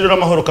yageze i Kigali rero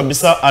amahoro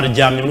kabisa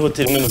aryamye muri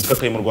hoteli imwe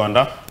muzikakaye mu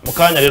Rwanda mu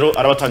kanya rero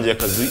arabatangiye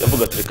akazi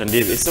avuga ati reka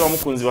ndebe ese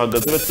bamukunzi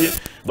bahagaze bati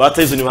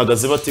batayizoni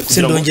bahagaze bati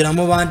kugira ngo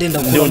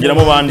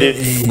ndongeramo bande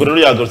ubwo rero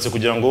yagarutse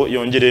kugira ngo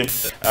yongere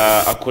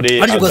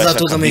akore ariko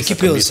azatoza mu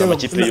equipe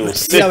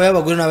yose yaba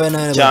y'abagore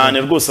n'abana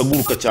cyane rwose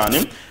aguruka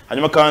cyane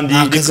hanyuma kandi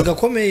akazi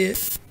gakomeye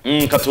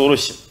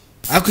katoroshye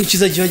ariko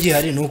ikiza kiba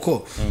gihari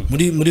nuko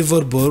muri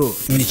volleyball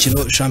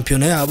imikino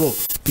championnat yabo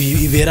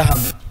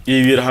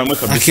ibera hamwe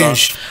kabisa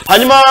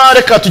hanyuma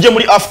reka tujye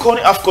muri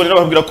Afcon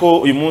nababwira ko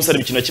uyu munsi ari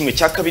imikino kimwe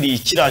cya kabiri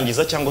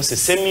kirangiza cyangwa se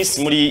semis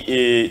muri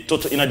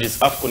Total Energies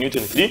Afcon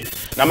U23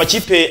 na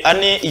makipe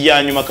ane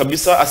ya nyuma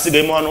kabisa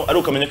asigayemo hano ari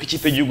ukamenya ko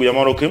ikipe y'igihugu ya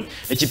Maroc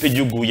ikipe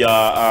y'igihugu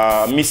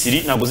ya Misiri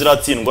ntago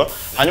ziratsindwa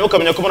hanyuma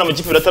ukamenya ko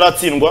amakipe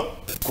birataratsindwa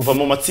kuva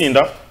mu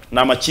matsinda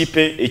na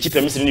makipe ikipe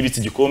ya Misiri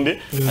n'ibitsi gikombe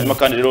hanyuma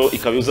kandi rero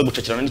ikabiza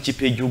gucakirana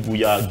n'ikipe y'igihugu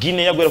ya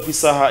Guinea yagwera ku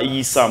isaha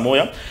y'isa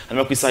moya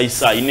hanyuma ku isaha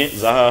y'isa 4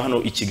 za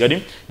hano i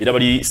Kigali biraba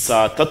ari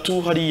saa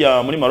 3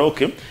 hariya muri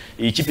Maroc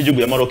ikipe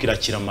y'igihugu ya Maroc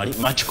irakira Mali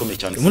match ikomeye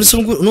cyane muri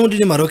n'undi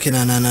ni Maroc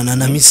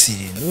na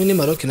Misiri n'undi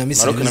Maroc na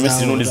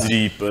Misiri n'undi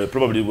ziri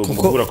probably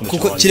guhura ku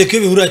mukino kuko kireke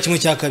bihurira kimwe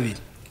cya kabiri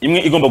imwe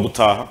igomba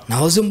gutaha.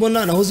 nahoze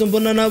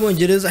mbona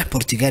n'abongereza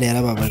Portugal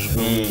yarababajwe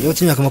yo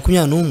imyaka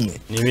 21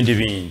 n'ibindi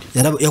bindi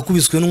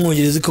yakubiswe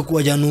n'umwongereza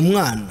ikakubajyana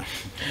umwana.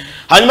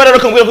 Hanyuma rero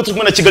kambwira ko turi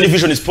kumwe na Kigali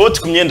Vision Sport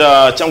ku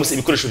myenda cyangwa se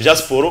ibikoresho bya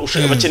siporo,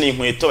 ushaka abakeneye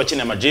inkweto,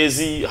 abakeneye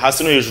amajezi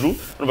hasi no hejuru,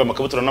 urumva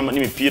amakabutura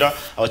n'imipira,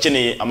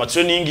 abakeneye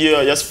amatraining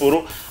ya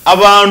siporo,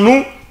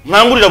 abantu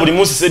nkangurira buri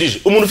munsi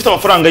serije, umuntu ufite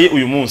amafaranga ye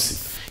uyu munsi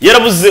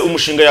yarabuze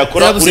umushinga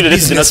yakora uri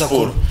LITT na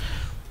siporo.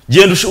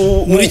 Genda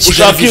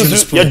ushaka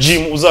inzu ya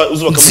gym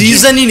uzubaka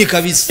nziza nini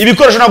kabisa.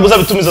 Ibikoresho ntabwo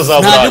uzabitumiza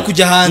za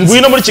Burayi.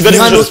 Ngwino muri Kigali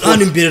Vision Sport.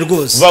 Hano imbere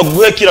rwose.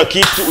 Baguhe kira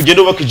kitu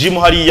ugende ubaka gym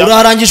hariya.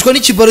 Urarangishwa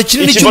n'ikibaro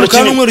kinini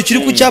cy'umukara n'umweru kiri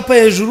ku cyapa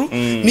hejuru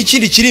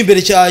n'ikindi kiri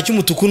imbere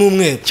cy'umutuku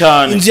n'umweru.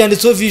 Inzu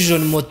yanditseho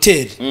Vision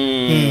Motel.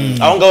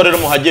 Aho ngaho rero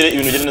muhagere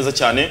ibintu bigenda neza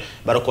cyane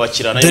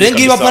barakwakirana. Dore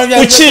ngiba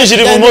pana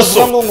ukinjira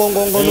ibumoso.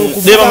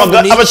 Reba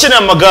abakeneye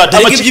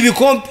amagare,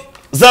 ibikombe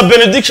za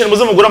benediction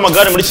muze mugura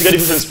amagare muri Kigali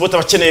Vision Sport,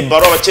 abakeneye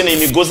baro, abakeneye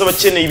imigozi,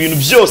 abakeneye ibintu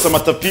byose,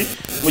 amatapi,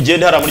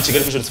 mugende hara muri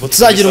Kigali Vision Sport.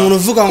 Tuzagira umuntu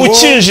uvuga ngo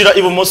ukinjira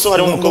ibumoso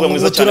harimo umukobwa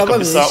mwiza cyane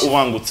kabisa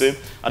ubangutse,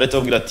 areta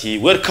babwira ati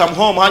welcome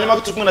home. Hanyuma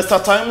turi kumwe na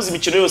Star Times,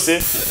 imikino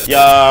yose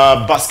ya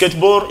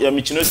basketball, ya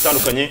mikino yose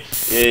itandukanye,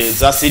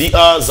 za Serie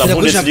A, za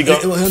Bundesliga,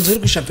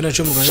 Championnat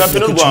y'u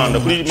Rwanda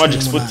kuri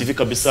Magic Sport TV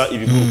kabisa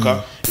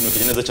ibiguruka ibintu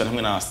kigenda neza cyane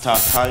hamwe na Star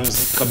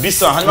Times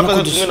kabisa. Hanyuma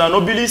turi kumwe na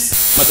Nobilis,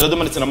 Matarado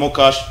ndetse na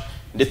Mokash,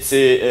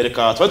 ndetse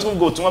reka twari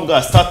twumva ubutumwa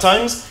bwa Star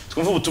Times,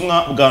 twumva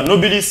ubutumwa bwa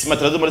Nobilis,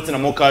 Matarado ndetse na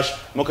Mokash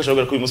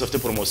bavuga ko uyu munsi afite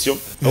promotion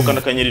aho kandi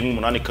akanyenyeri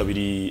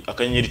 82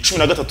 akanyenyeri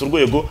 13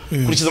 urwego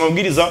kurikiza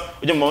amabwiriza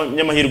ujya mu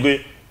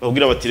nyamahirwe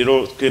babwira bati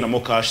rero twe na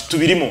Mokash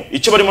tubirimo,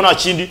 icyo barimo nta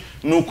kindi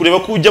ni ukureba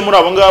ko ujya muri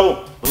abo ngabo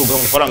bavuga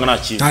amafaranga nta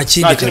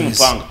kindi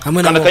mupanga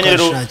kandi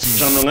akanyenyeri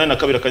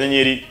 182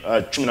 akanyenyeri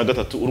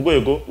 13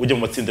 urwego ujya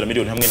mu matsindira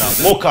miliyoni hamwe na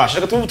Mokash.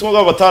 Reka twumva ubutumwa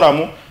bwa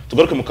bataramu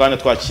tugaruke mu kanya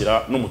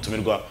twakira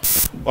n'umutumirwa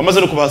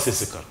wamaze no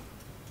kubasesekara.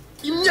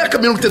 Imyaka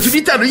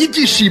 35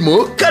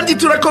 y'ibyishimo kandi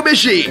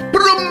turakomeje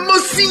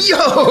promosiyo.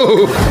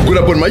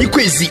 Gura bonma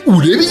y'ukwezi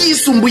urebe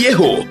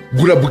yisumbuyeho,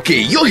 gura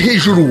buke yo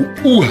hejuru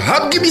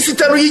uhabwe imisi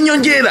 5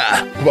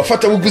 y'inyongera.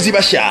 Kubafata buguzi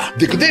bashya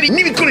dekoderi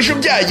n'ibikoresho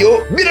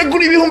byayo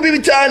biragura ibihumbi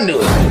 5.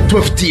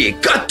 Tubafitiye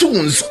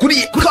cartoons kuri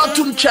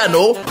Cartoon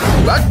Channel,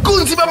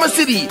 bakunzi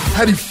b'amaseri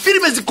hari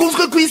filime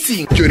zikunzwe ku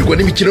isi, cyorwa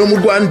n'imikino mu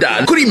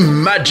Rwanda kuri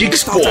Magic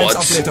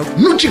Sports.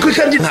 Nucikwe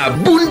kandi nta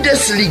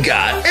Bundesliga,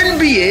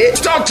 NBA,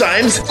 Star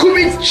Times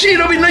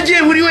kubiciro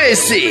binogeye buri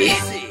wese.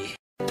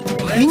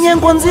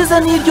 Inyengo nziza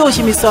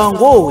n'iryoshye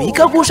imisango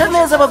ikagusha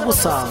neza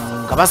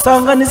bagusanga,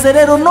 basanganize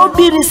rero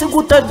Nobilis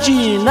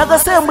gutaji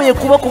nagasembuye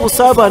kuba ku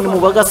busabane mu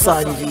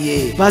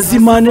bagasangiye,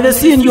 bazimanire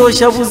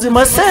sindyoshya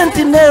buzima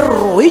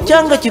Sentinero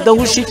icyanga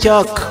kidahusha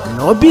icyaka.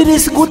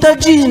 Nobilis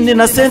gutaji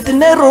na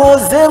Sentinero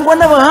zengwa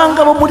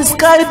n'abahanga bo muri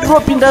Sky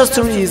Drop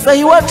Industries aho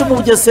iwacu mu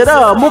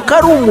Bugesera mu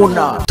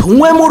Karumuna.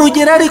 Tunywe mu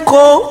rugero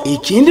ariko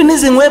ikindi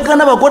nizinywebwa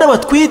n'abagore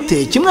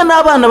batwite kimwe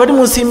n'abana bari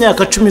munsi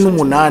y'imyaka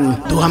 18.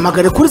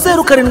 Duhamagare kuri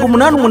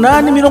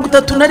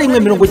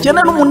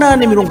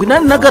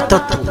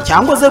 0788199883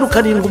 cyangwa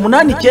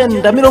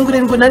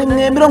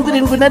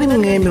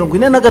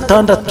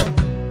 0789717146.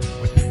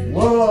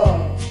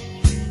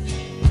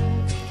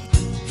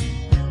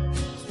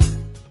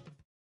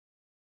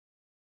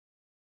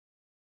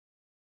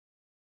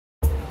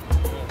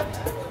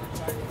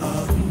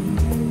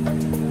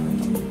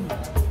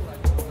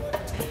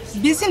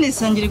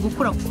 Business yanjye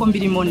gukura kuko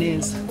mbirimo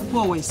neza.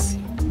 Wowe se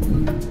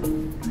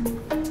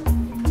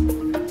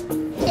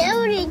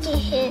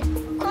gihe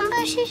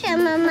kumbashije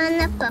mama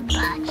na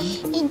papa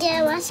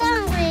igihe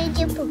wasanguye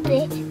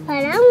igipupe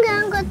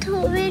barambwira ngo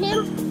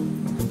tubirimo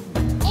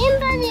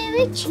imba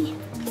n'ibiki.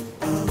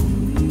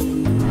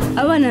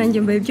 Abana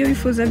banjye mbaye ibyo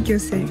bifuza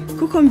byose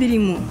kuko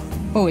mbirimo.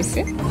 Wowe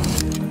se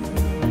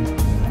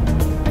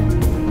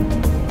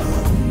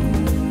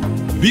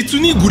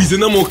bitunigurize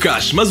na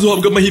Mokash maze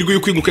uhabwe amahirwe yo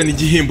kwegukana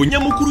igihembo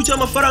nyamukuru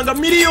cy'amafaranga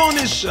miliyoni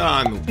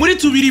 5 muri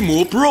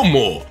tubirimo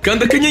promo.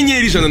 Kanda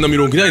akanyenyeri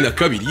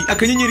 182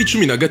 akanyenyeri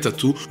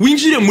 13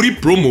 winjire muri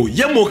promo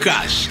ya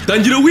Mokash.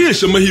 Tangira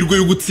wihesha amahirwe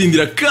yo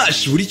gutsindira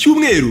cash buri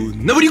cyumweru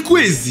na buri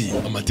kwezi.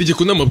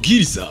 Amategeko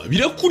n'amabwiriza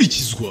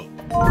birakurikizwa.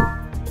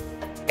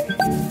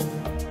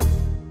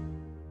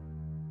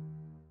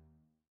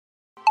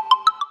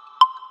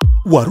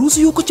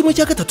 Waruzi yuko kimwe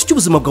cya gatatu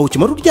cy'ubuzima bwawe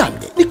kimara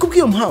uryamye? Ni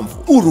kubw'iyo mpamvu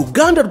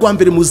uruganda rwa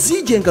mbere mu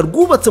zigenga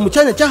rwubatse mu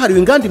cyanya cyahariwe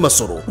inganda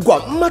Masoro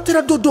rwa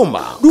Matera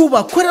Dodoma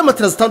rubakorera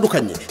matera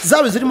zitandukanye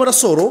zaba zirimo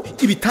rasoro,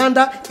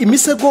 ibitanda,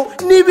 imisego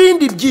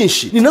n'ibindi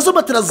byinshi. Ni nazo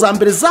matera za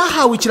mbere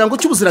zahawe ikirango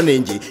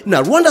cy'ubuziranenge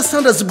na Rwanda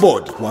Standards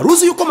Board.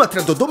 Waruzi yuko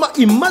Matera Dodoma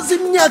imaze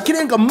imyaka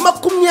irenga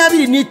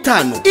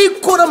 25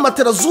 ikora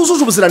matera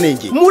zujuje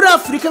ubuziranenge muri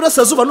Afurika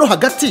y'Iburasirazuba no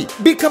hagati,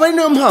 bikaba ari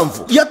nayo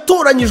mpamvu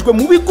yatoranyijwe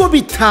mu bigo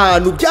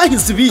 5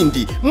 byahize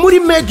ibindi muri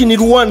Made in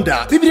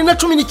Rwanda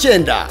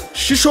 2019.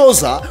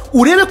 Shishoza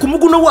urebe ku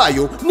muguno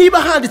wayo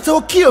niba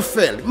handitseho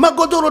Kiofel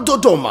Magodoro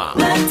Dodoma.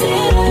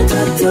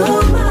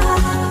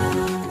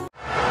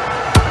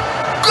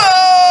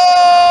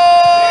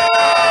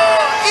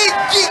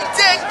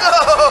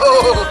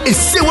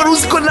 ese wari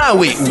uzi ko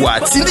nawe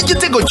watsinda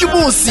igitego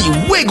cy'umunsi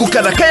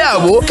wegukana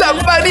akayabo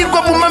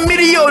kabarirwa mu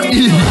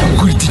mamiliyoni?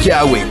 Gura itike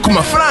yawe ku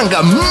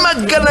mafaranga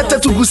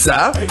 300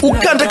 gusa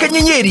ukanda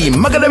akanyenyeri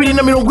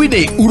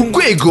 240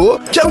 urwego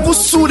cyangwa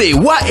usure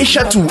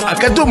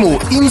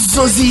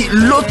wa3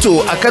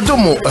 loto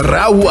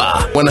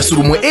rawa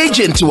wanasura umu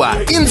agent wa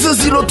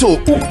Inzozi Loto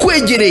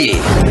ukwegereye.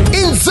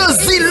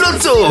 Inzozi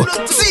Loto,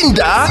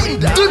 tsinda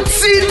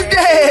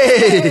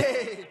dutsinde.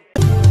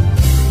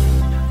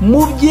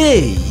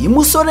 Mubyeyi,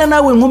 musore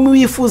nawe nkumi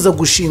wifuza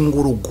gushinga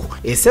urugo,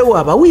 ese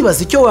waba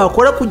wibaza icyo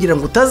wakora kugira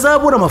ngo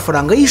utazabura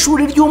amafaranga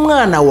y'ishuri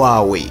ry'umwana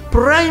wawe?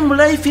 Prime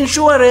Life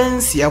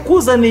Insurance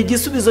yakuzaniye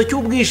igisubizo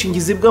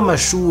cy'ubwishingizi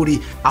bw'amashuri,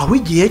 aho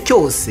igihe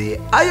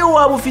cyose ayo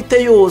waba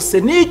ufite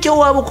yose n'icyo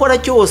waba ukora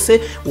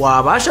cyose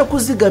wabasha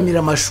kuzigamira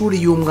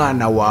amashuri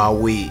y'umwana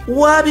wawe.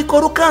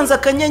 Wabikora ukanza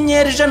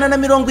akanyenyeri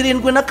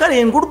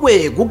 177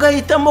 urwego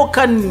ugahitamo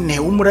 4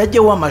 umurage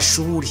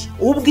w'amashuri.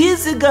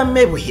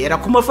 Ubwizigame buhera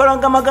ku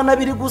mafaranga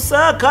 200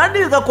 gusa kandi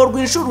bigakorwa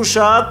inshuro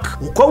ushaka.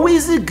 Uko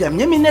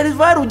wizigamye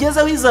Minerval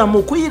ugezeho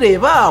izamuka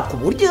uyireba ku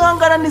buryo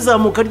ihangana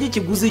n'izamuka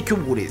ry'ikiguzi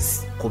cy'uburezi.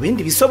 Ku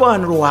bindi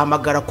bisobanuro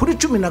wahamagara kuri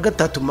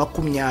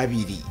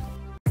 1320.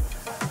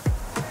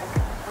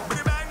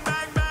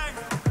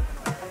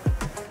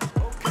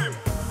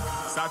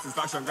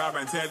 Satisfaction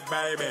guaranteed,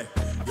 baby.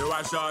 You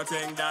are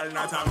shorting, girl,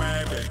 not a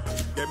maybe.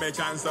 Give me a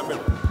chance of it.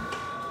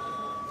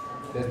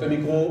 Test le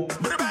micro.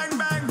 Bang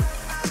bang.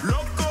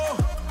 Loco,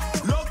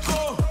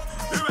 loco.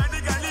 You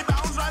ready, girl?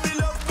 Bounce on me,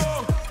 loco,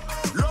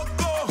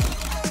 loco,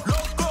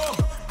 loco.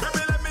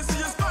 Baby, let me see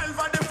you smile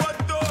for the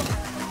photo.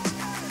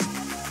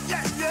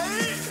 Yeah, yeah.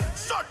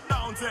 Shut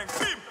down, thing.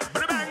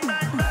 Bang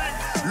bang bang.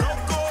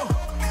 Loco,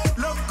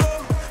 loco.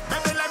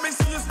 Baby, let me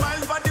see you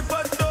smile for the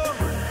photo.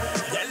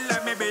 Yeah,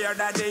 let me be your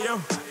daddy, yo.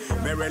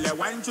 Me really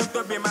want you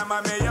to be my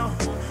mommy, yo.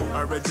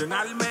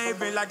 Original,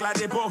 maybe like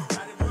Ladipo.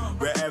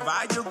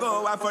 Wherever you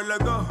go, I follow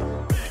go.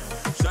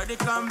 Shawty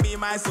come be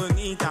my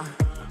sonita.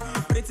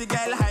 Pretty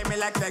girl, hide me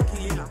like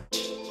tequila.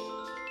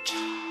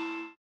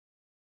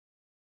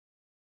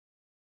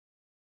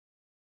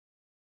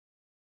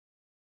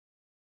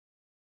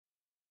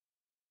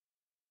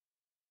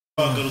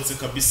 Bagarutse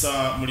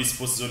kabisa muri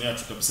sports zone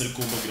yacu kabisa,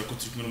 ariko mbabwira ko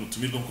turi kumwe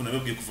n'umutumirwa nkuko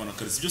nababwiye kuvana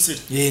karisi byose.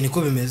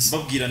 Niko bimeze.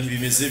 Babwira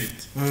ntibimeze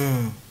bite.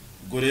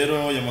 Ubwo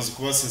rero yamaze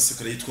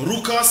kubasesekara yitwa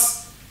Lucas.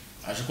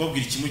 Aje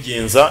kubabwira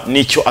ikimugenza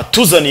nicyo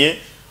atuzaniye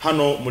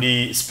hano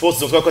muri sports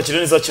zone. Twakakira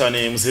neza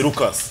cyane muze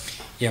Lucas.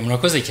 Ya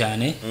murakoze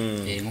cyane.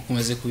 Nkuko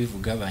umaze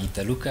kubivuga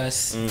banyita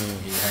Lucas.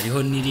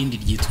 Hariho nirindi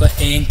ryitwa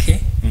Enke.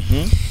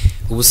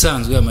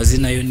 Ubusanzwe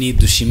amazina yo ni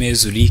Dushime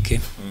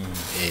Zulike.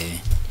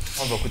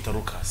 Ava kwita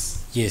Lucas.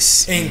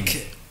 Yes.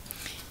 Enke.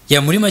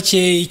 Ya muri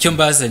make icyo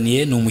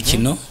mbazaniye ni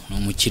umukino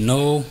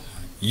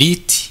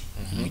LITT,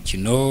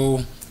 umukino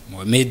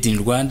wa made in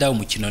Rwanda,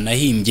 umukino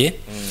nahimbye.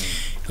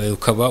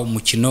 Ukaba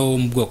umukino wo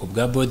mu bwoko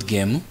bwa board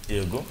game.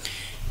 Yego.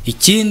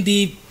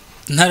 Ikindi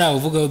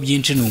ntaravugaho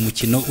byinshi ni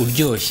umukino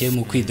uryoshye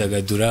mu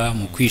kwidagadura,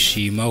 mu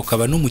kwishima,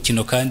 ukaba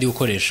n'umukino kandi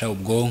ukoresha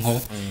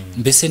ubwonko,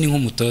 mbese ni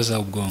nk'umutoza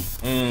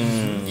w'ubwonko.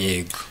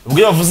 Yego.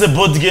 Ubwo yavuze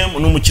board game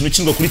ni umukino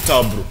ukinwa kuri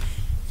table.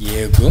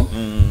 Yego.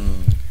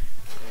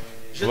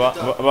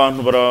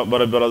 Abantu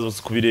baraza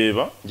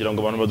kubireba, ngira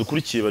ngo abantu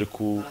badukurikiye bari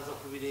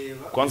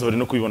kwanza bari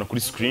no kubibona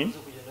kuri screen.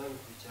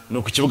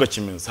 No ku kibuga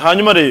kimeze.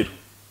 Hanyuma rero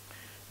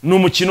ni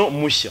umukino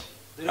mushya.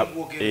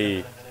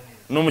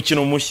 Ni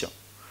umukino mushya.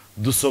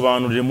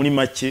 Dusobanurire muri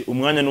make,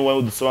 umwanya n'uwawe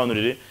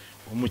udusobanurire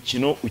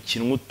umukino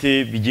ukinwa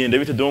ute, bigenda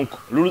bite, donc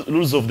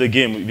rules of the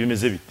game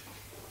bimeze bite?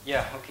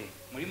 Yeah, okay.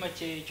 Muri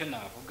make icyo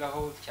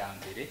navugaho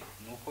cyambere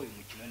nuko uyu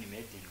mukino ni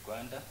made in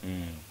Rwanda.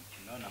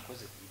 Umukino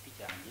nakoze ku giti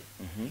cyanjye,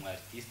 mu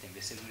artiste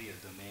mbese muri iyo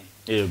domain.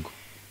 Yego.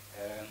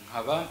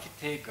 Nkaba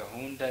mfite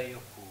gahunda yo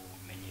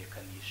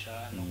kumenyekanisha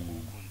no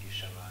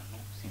gukundisha abantu,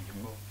 sibyo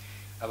ko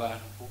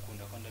abantu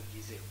kukunda ko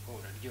ndabyizeye ko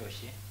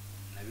uraryoshye,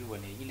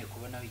 nabiboneye nyine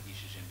kubona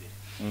wigishije mbere.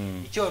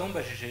 Icyo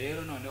warumbajije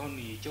rero noneho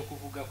ni icyo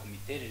kuvuga ku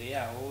miterere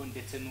yawo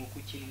ndetse n'uko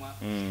ukinwa.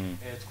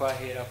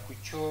 Twahera ku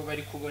cyo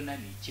bari kubona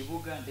ni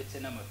ikibuga ndetse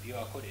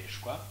n'amapiyo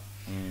akoreshwa.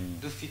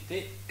 Dufite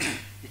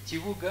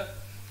ikibuga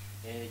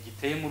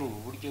giteye muri ubu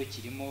buryo,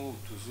 kirimo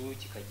utuzu,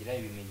 kikagira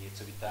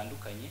ibimenyetso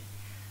bitandukanye,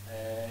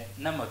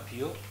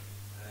 n'amapiyo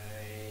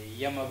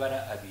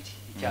y'amabara abiri.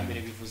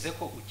 Icyambere bivuze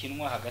ko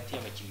ukinwa hagati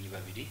y'abakinnyi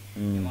babiri,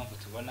 niyo mpamvu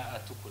tubona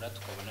atukura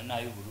tukabona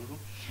n'ay'ubururu.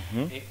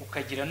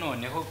 Ukagira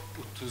noneho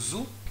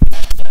utuzu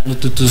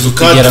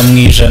kugera mu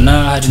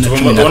 100, hari na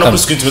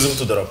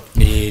 14.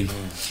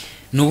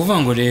 Ni ukuvuga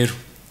ngo rero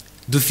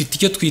dufite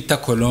icyo twita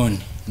kolone,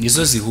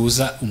 nizo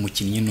zihuza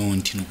umukinnyi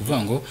n'undi. Ni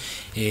ukuvuga ngo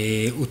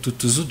utu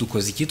tuzu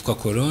dukoze ikitwa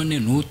kolone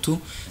n'utu,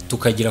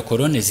 tukagira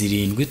kolone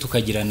 7,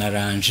 tukagira na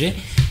ranje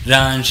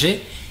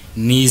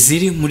ni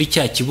ziri muri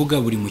cya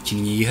kibuga buri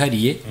mukinnyi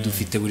yihariye.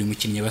 Dufite buri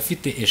mukinnyi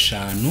bafite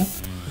 5,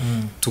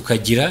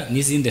 tukagira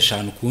n'izindi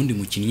 5 kundi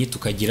mukinnyi,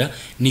 tukagira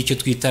n'icyo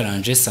twita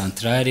ranje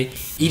centrale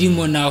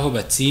irimo naho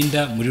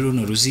batsinda muri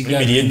runo ruziga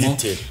harimo.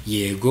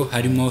 Yego,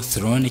 harimo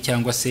throne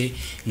cyangwa se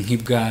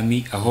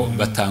nk'ibwami aho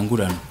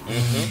batangurana.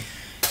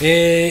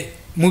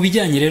 mu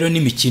bijyanye rero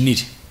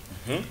n'imikinire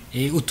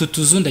utu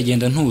tuzu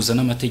ndagenda ntuza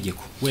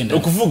n'amategeko wenda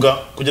ukuvuga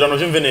kugira ngo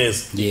byumve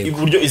neza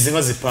iburyo izi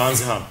nka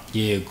zipanze hano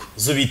yego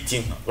zo biti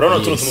inka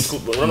urabona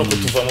urabona ko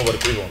tuvamo bari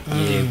kubibona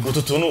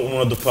utu tuntu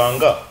umuntu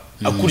adupanga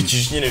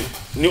akurikije nyine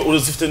ni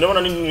uruzifite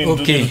ndabona ni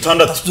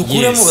dutandatu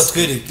dukuremo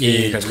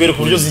batwereke twereke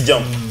uburyo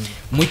zijyamo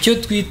mu cyo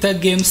twita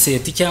game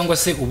set cyangwa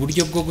se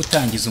uburyo bwo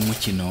gutangiza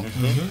umukino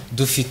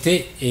dufite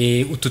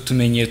utu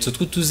tumenyetso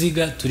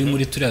tw'utuziga turi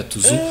muri turiya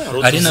tuzu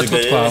ari natwo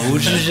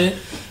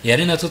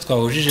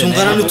twahujije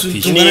tungana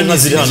n'inka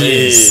ziri hano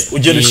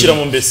ugenda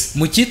ushyiramo mbese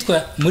mu cyitwa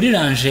muri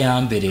ranje ya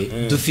mbere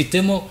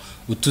dufitemo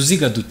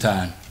utuziga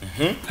dutanu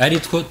ari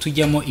two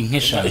tujyamo inka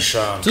eshanu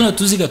tuno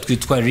tuziga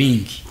twitwa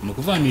ring ni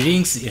ukuvuga ni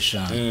rings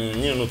eshanu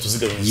nyine ni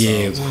utuziga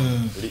yego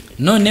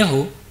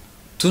noneho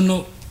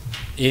tuno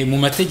mu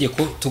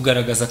mategeko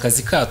tugaragaza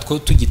akazi katwo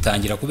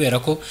tugitangira kubera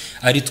ko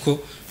ari two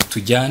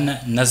tujyana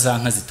na za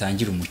nka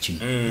zitangira umukino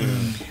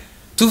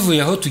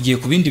tuvuye aho tugiye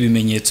ku bindi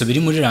bimenyetso biri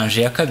muri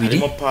ranje ya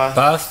kabiri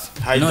path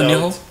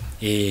noneho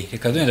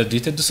reka duhenda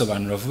duhite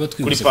dusobanura vuba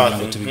twibutse kugira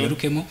ngo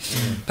tubigarukemo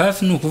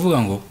path ni ukuvuga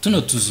ngo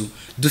tuno tuzu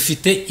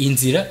dufite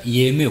inzira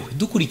yemewe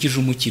dukurikije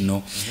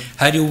umukino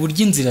hari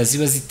uburyo inzira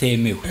ziba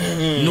zitemewe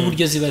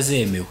n'uburyo ziba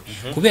zemewe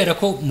kubera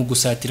ko mu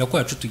gusatira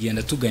kwacu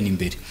tugenda tugana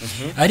imbere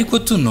ariko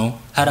tuno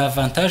hari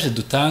avantage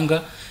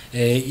dutanga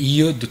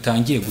iyo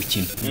dutangiye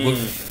gukina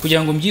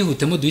kugira ngo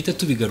mbyihutemo duhite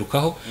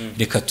tubigarukaho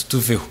reka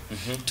tutuveho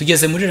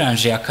tugeze muri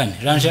ranje ya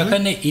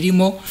kane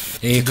irimo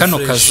kano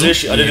kazu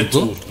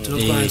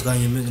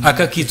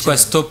aka kitwa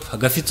stop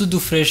gafite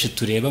udufresh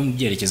tureba mu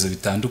byerekezo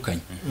bitandukanye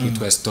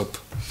kitwa stop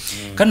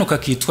kano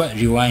kakitwa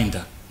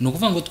rewinder ni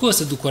ukuvuga ngo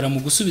twose dukora mu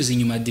gusubiza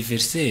inyuma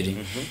adversaire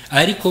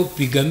ariko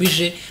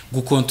bigamije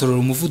gukontorora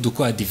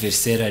umuvuduko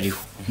adversaire ariho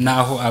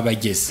naho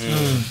abageze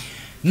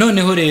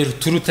noneho rero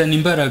turutana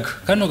imbaraga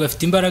kano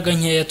gafite imbaraga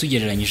nkeya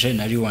tugereranyije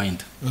na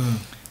rewinder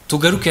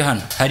tugaruke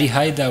hano hari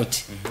hideout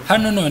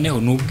hano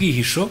noneho ni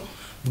ubwihisho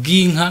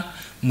bw'inka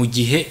mu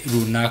gihe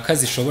runaka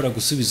zishobora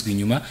gusubizwa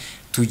inyuma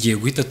tugiye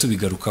guhita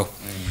tubigarukaho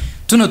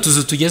tuno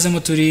tuzu tugezemo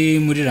turi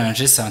muri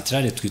ranje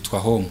centrale twitwa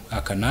home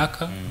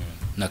akanaka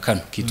na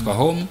kano kitwa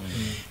home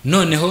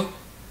noneho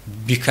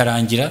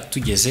bikarangira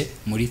tugeze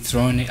muri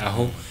throne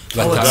aho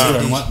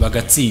batanguranwa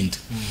bagatsinda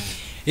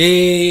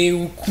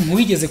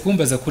wigeze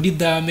kumbaza kuri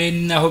dame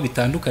naho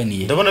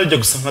bitandukaniye ndabona bijya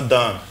gusa nka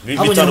dame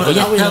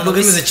bitandukanye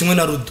bimeze kimwe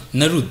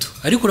na rudo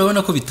ariko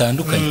urabona ko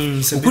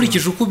bitandukanye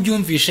ukurikije uko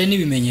ubyumvishe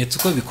n'ibimenyetso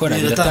uko bikora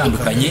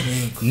biratandukanye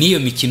n'iyo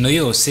mikino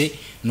yose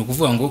ni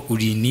ukuvuga ngo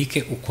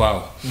urinike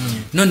ukwawo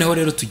noneho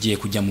rero tugiye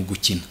kujya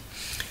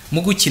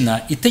mu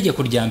gukina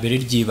itegeko rya mbere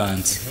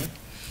ry'ibanze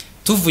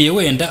tuvuye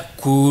wenda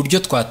ku ryo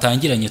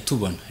twatangiranye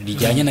tubona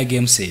rijyanye na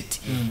game set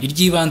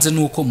iry'ibanze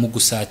nuko mu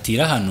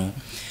gusatira hano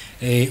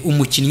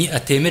umukinnyi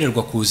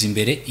atemererwa kuza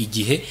imbere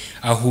igihe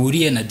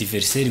ahuriye na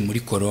adversaire muri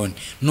korone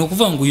ni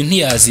ukuvuga ngo uyu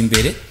ntiyaza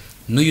imbere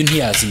n'uyu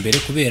ntiyaza imbere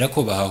kubera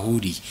ko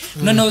bahahuriye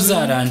noneho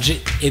zaranje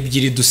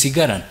ebyiri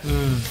dusigarana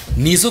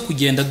nizo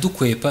kugenda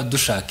dukwepa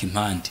dushaka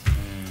impande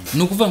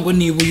ni ukuvuga ngo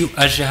niba uyu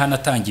aje hano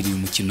atangiriye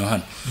umukino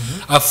hano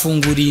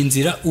afunguriye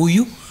inzira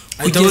uyu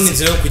abonye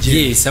inzira yo kugenda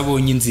yes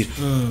abonye inzira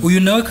uyu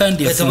nawe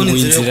kandi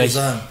yafunguye inzira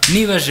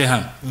niba aje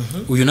hano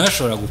uyu nawe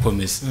ashobora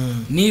gukomeza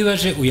niba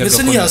aje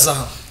uyagakomeza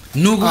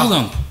ni ukuvuga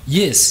ngo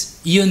yes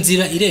iyo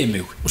nzira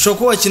iremewe ushobora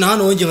kuba wakina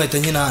hano wongeye nkahita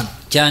nkina hano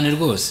cyane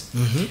rwose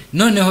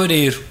noneho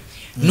rero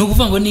ni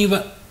ukuvuga ngo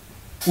niba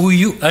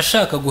uyu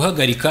ashaka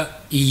guhagarika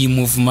iyi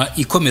muvuma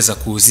ikomeza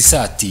kuza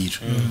isatira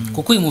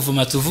kuko iyi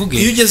muvuma tuvuge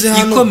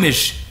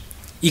ikomeje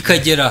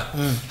ikagera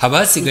haba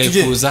hasigaye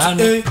kuza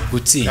hano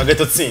gutsinda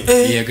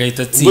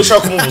agahita atsinda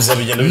ushaka kumubuza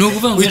bigenda ni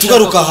ukuvuga ngo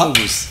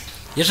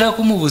yashaka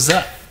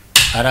kumubuza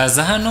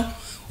araza hano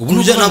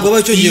ubu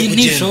iyi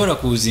ntishobora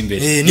kuza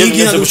imbere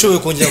n'iyi ntabwo ushoboye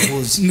kongera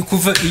kuza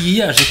kuva iyi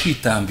yaje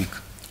kwitambika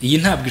iyi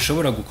ntabwo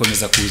ishobora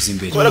gukomeza kuza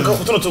imbere kubera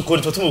ko tuno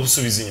tukora tuba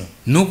gusubiza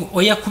inyuma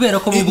oya kubera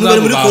ko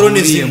ubwabo muri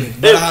colonizm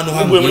bari ahantu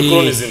hamwe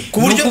ku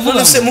buryo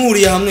bose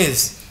muhuriye hamwe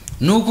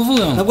ni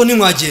ukuvuga ngo ntabwo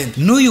nimwagenda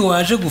n'uyu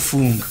waje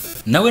gufunga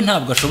nawe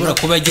ntabwo ashobora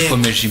kuba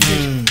agikomeje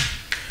imbere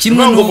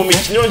kimwe ngo mu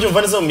mikino yo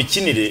mva neza mu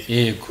mikinire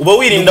uba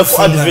wirinda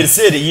ko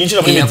adversaire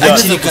yinjira muri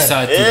mediane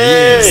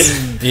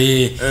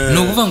ni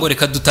ukuvuga ngo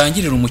reka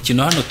dutangirire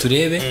umukino hano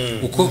turebe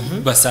uko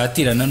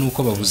basatirana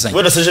n'uko babuzanya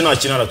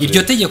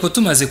iryo tegeko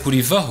tumaze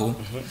kurivaho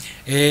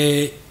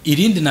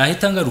irindi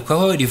nahita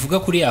ngarukaho rivuga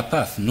kuri ya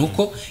path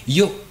nuko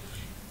iyo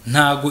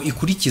ntago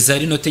ikurikiza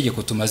rino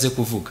tegeko tumaze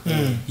kuvuga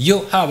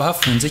iyo haba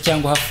hafunze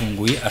cyangwa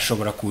hafunguye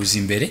ashobora kuza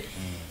imbere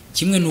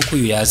kimwe nuko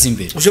uyu yaza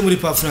imbere uje muri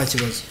path nta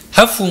kibazo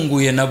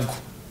hafunguye nabwo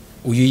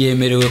uyu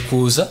yemerewe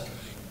kuza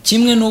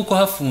kimwe nuko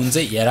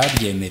hafunze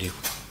yarabyemerewe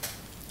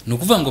ni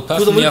ukuvuga ngo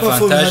path ni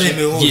avantage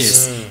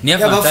yes ni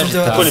avantage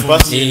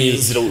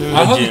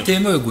aho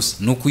bitemewe gusa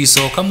ni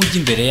ukuyisohokamo ujya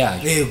imbere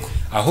yayo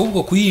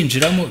ahubwo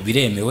kuyinjiramo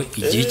biremewe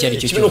igihe icyo ari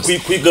cyo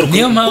cyose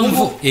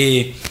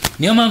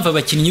niyo mpamvu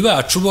abakinnyi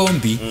bacu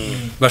bombi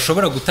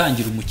bashobora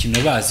gutangira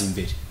umukino baza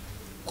imbere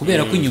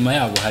kubera ko inyuma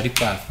yabo hari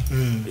path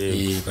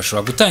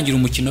bashobora gutangira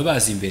umukino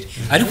bazi imbere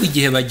ariko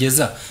igihe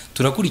bageza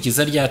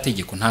turakurikiza rya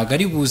tegeko ntago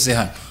ari buze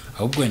hano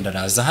ahubwo wenda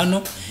araza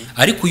hano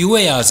ariko uyu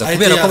we yaza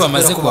kubera ko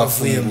bamaze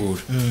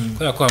kubafungura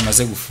kubera ko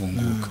bamaze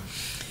gufunguka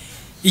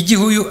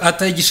igihe uyu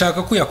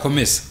atagishaka ko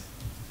yakomeza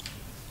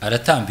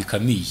aratambika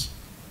miyi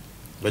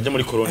bajya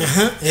muri corona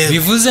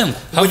bivuze ngo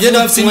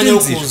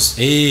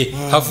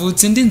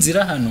havutse indi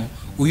nzira hano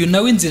uyu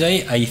nawe inzira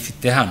ye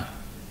ayifite hano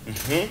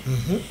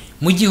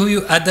mu gihe uyu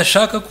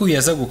adashaka ko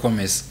yaza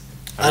gukomeza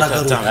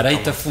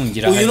arahita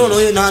afungira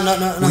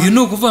uyu ni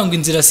ukuvuga ngo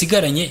inzira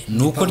asigaranye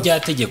ni uko rya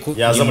tegeko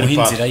rimuha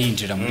inzira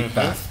yinjira muri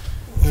path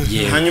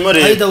hanyuma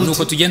rero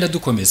nuko tugenda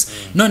dukomeza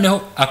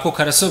noneho ako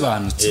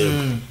karasobanutse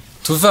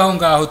tuva aho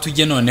ngaho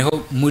tujye noneho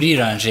muri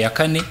ranje ya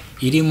kane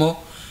irimo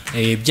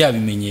bya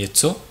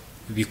bimenyetso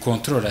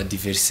bikontorora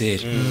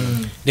adversaire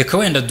reka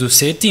wenda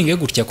dusetinge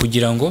gutya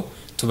kugira ngo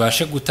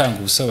tubashe gutanga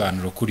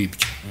ubusobanuro kuri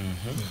ibyo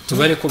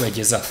tubare ko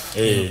bageza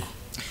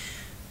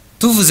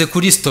tuvuze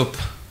kuri stop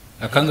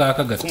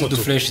akangaka gafite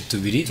udufresh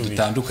tubiri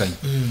dutandukanye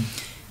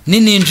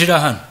ninjira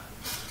hano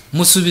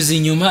musubiza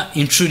inyuma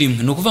inshuro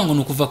imwe no kuvuga ngo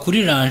nukuva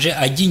kuri ranje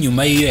ajya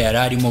inyuma yiyo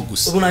yararimo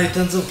gusa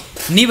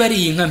niba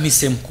ari inka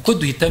mpisemo kuko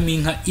duhitamo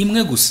inka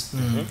imwe gusa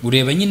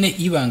ureba nyine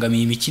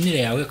ibangamiye imikinire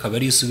yawe akaba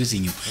ari usubiza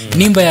inyuma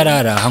nimba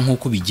yararaha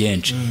nkuko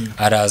bigenje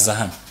araza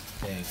hano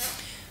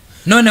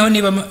noneho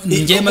niba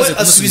ngiye maze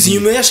kumusubiza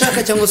inyuma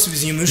yashaka cyangwa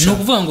subiza inyuma no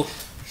kuvuga ngo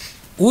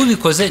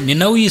ubikoze ni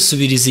nawe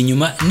yisubiriza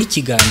inyuma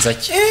n'ikiganza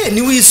cye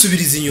ni we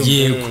yisubiriza inyuma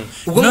yego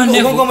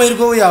ubwo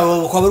amahirwe yawe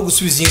ukaba ari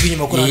gusubiza inka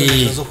inyuma kuri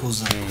ane zo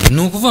kuza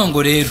ni ukuvuga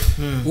ngo rero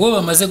uwo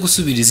bamaze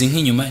gusubiriza inka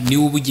inyuma ni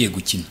we ugiye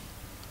gukina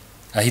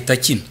ahita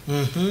akina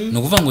ni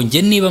ukuvuga ngo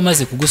njye niba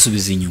amaze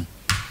kugusubiza inyuma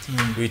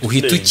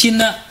uhita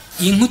ukina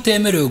inka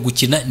utemerewe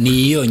gukina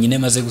ni yonyine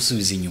maze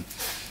gusubiza inyuma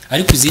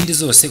ariko izindi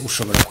zose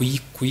ushobora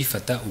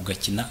kuyifata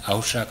ugakina aho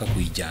ushaka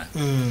kuyijyana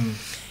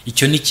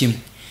icyo ni kimwe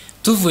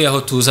tuvuye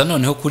aho tuza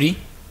noneho kuri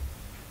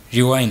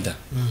rewinder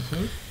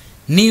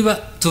niba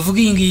tuvuga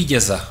iyi ngiyi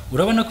igeze aha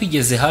urabona ko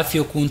igeze hafi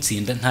yo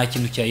kuntsinda nta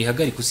kintu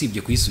cyayihagarika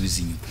usibye kuyisubiza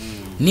inyuma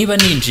niba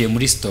ninjiye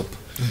muri stop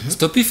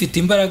stop ifite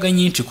imbaraga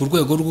nyinshi ku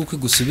rwego rwo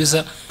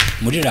kwigusubiza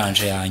muri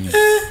ranje ya nyuma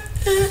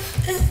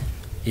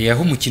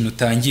aho umukino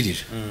utangirira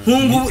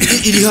nk'ubu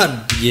iri hano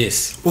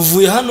yes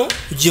uvuye hano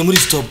ugiye muri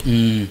stop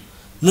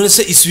none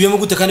se isubiyemo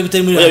gute kandi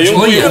bitari muri ranje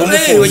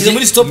wagize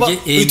muri stop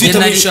uhita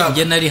muri shaka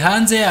nge nari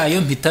hanze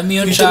yayo mpitamo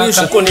iyo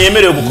nshaka kuko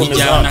niyemerewe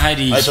gukomeza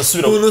ahita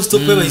asubira none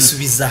stop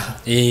bayisubiza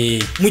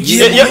mu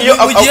gihe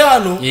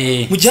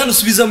hano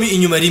usubiza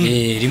inyuma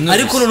rimwe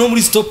ariko noneho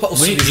muri stop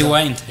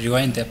usubiza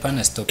rewind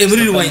apana stop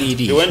muri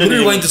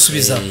rewind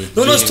usubiza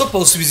noneho stop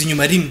usubiza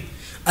inyuma rimwe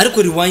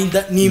ariko rewind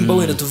nimba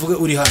wenda tuvuge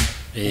uri hano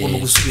ugomba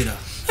gusubira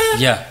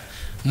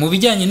mu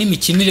bijyanye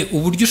n'imikinire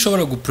uburyo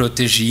ushobora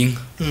guproteje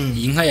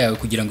iyi nka yawe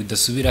kugira ngo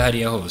idasubira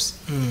hariya hose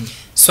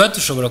swat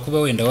ushobora kuba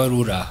wenda wari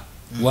uraha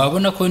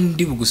wabona ko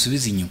ndi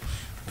bugusubiza inyuma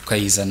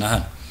ukayizana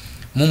hano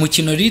mu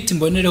mukino LITT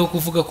mbonereho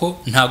kuvuga ko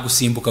nta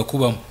gusimbuka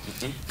kubamo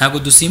ntago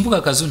dusimbuka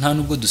akazu nta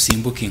nubwo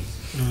dusimbuka inka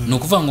ni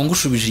ukuvuga ngo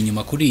ngushubije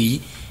inyuma kuri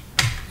iyi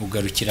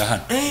ugarukira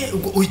hano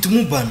uhita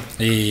umubana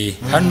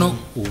hano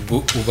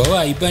uba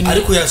wayibana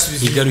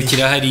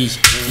igarukira hariya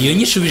iyo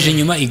nyishubije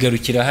inyuma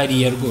igarukira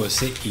hariya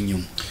rwose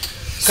inyuma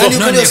kandi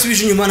uko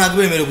yasubije inyuma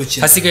ntabwo bemerewe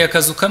gukina hasigaye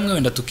akazu kamwe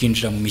wenda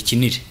tukinjira mu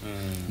mikinire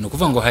ni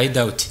ukuvuga ngo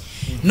hideout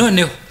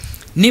noneho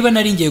niba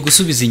nari ngiye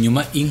gusubiza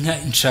inyuma inka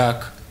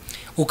nshaka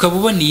ukaba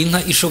ubona iyi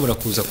nka ishobora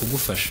kuza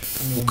kugufasha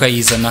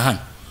ukayizana hano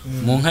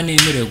mu nka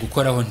nemerewe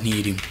gukoraho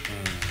ntirimo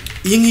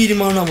iyi ngiyi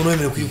irimo nta muntu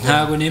wemerewe kuyikora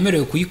ntabwo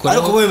nemerewe kuyikoraho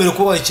ariko wemerewe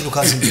kuba wayikina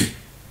ukaza imbere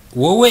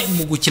wowe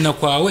mu gukina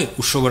kwawe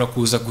ushobora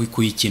kuza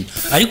kuyikina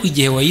ariko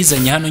igihe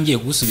wayizanye hano ngiye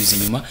gusubiza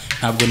inyuma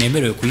ntabwo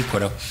nemerewe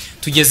kuyikoraho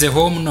tugeze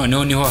home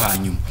noneho niho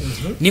hanyuma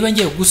niba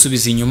ngiye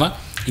gusubiza inyuma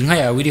inka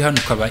yawe iri hano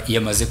ukaba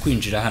yamaze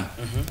kwinjira hano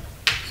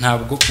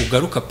ntabwo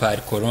ugaruka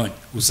par colonne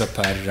uza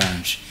par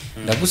range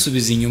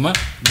ndagusubiza inyuma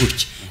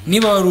gutya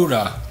niba wari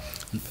uraha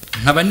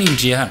nkaba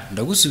ninjiye hano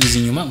ndagusubiza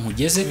inyuma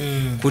nkugeze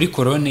kuri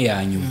colonne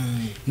ya nyuma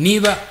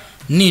niba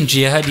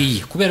ninjiye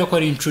hariya kubera ko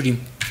ari inshuro imwe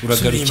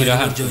uragarukira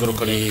hano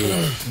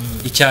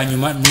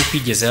icyanyuma ni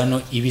ukwigeze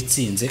hano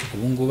ibitsinze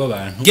ubu ngubu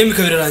abantu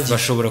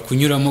bashobora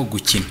kunyuramo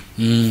gukina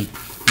mu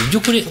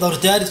by'ukuri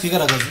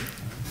twigaragaza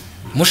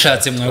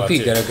mushatse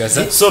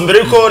mwakwigaragaza so mbere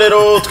yuko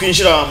rero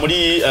twinjira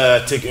muri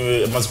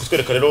maze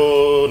kutwereka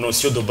rero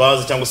notion de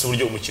base cyangwa se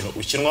uburyo umukino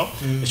ukinwa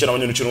icyo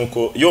nabonye n'ukino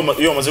uko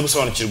iyo wamaze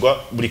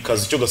gusobanukirwa buri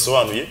kazi cyo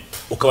gasobanuye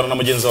ukabana na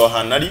mugenzi wa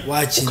hanari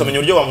ukamenya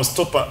uburyo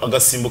wamustopa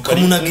agasimbuka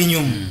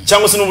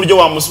cyangwa se n'uburyo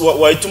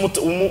wahita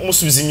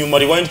umusubiza inyuma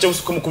rewind cyangwa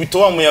se ukamukubita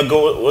wa muyaga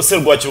wa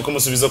serwakira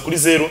ukamusubiza kuri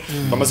zero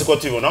bamaze kuba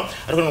tubibona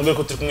ariko nubwo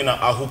ko turi kumwe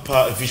na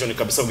Ahupa Vision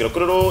kabisa bwira ko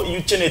rero iyo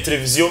ukeneye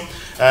televiziyo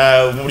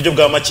mu buryo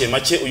bwa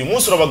make uyu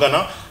munsi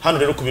urabagana hano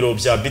rero ku biro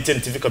bya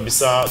BTN TV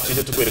kabisa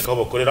twite tukwereka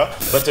aho bakorera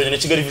batanye na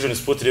Kigali Vision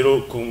Sport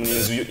rero ku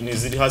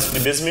ziri hasi kuri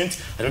basement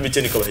harimo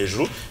BTN ikaba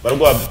hejuru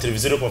baragwa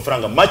televiziyo ku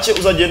mafaranga make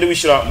uzagende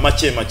wishyura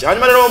make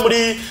hanyuma rero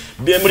muri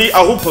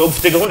Ahupa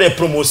ufite gahunda ya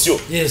promotion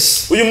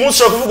uyu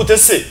munsi ushaka kuvuga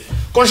utese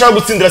ko nshaka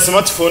gutsindira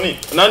smartphone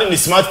nani ni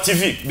smart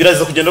TV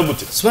biraza kugenda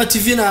gute? Smart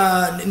TV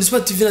ni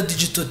Smart TV na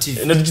digital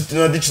TV na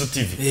digital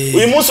TV.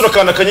 Uyu munsi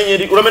urakanda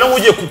akanyenyeri uramena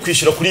nk'ugiye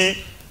kwishyura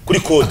kuri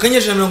code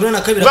akanyenyeri 182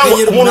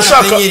 akanyenyeri umuntu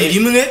ushaka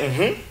rimwe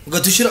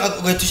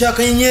ugatushyira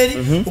akanyenyeri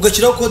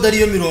ugashyiraho code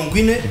ariyo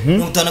 40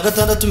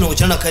 56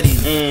 97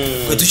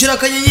 ugatushyira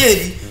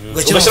akanyenyeri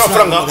ugashyira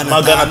amafaranga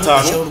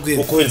 500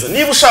 ukohereza.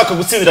 Niba ushaka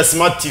gutsindira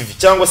smart TV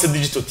cyangwa se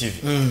digital TV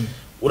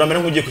uramena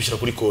nk'ugiye kwishyura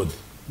kuri code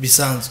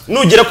bisanzwe.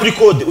 Nugera kuri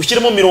code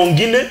ushyiremo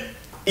 40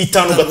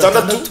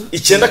 56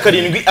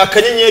 97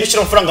 akanyenyeri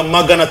ushyira amafaranga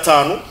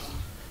 500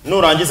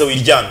 nurangiza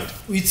wiryamira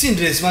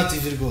witsindire smart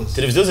TV rwose.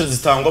 Televiziyo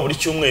zitangwa buri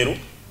cyumweru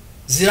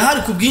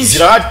zirahari ku bwinshi,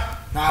 zirahari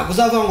ntabwo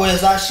uzavuga ngo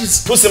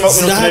yazashize. Puse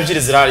 2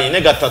 zirahari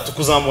ne gatatu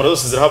kuzamura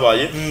zose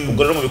zirahabaye.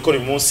 Ubwo rero mu bikora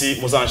umunsi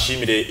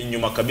muzanshimire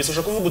inyuma kabisa.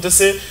 Ushaka kuvuga gute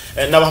se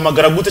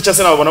nabahamagara gute cyangwa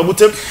se nababona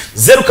gute?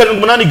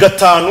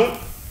 0785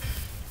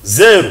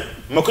 0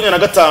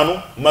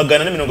 25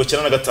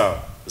 495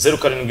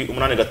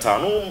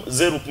 0785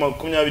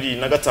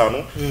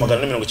 025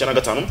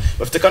 495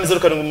 bafite kandi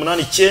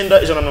 0789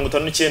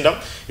 159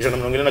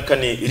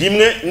 144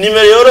 rimwe.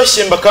 Nimero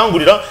yoroshye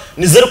mbakangurira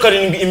ni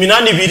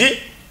 0782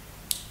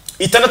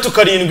 6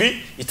 7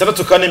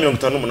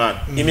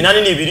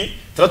 iminani ni 2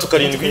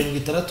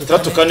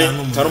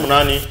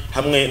 3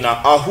 hamwe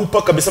na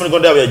ahupa kabisa muri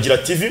Rwanda yabo yagira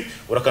TV.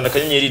 Urakanda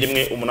akanyenyeri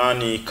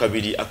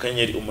 182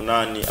 akanyenyeri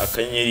 8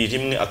 akanyenyeri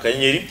 1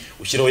 akanyenyeri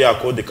ushyiraho ya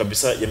code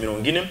kabisa ya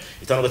 40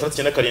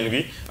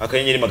 5397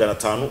 akanyenyeri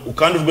 500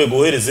 ukandi urwego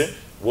wohereze.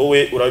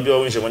 Wowe urabiba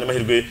winje mu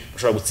nyamahirwe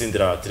ushobora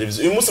gutsindira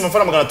televiziyo. Uyu munsi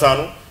amafaranga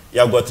 500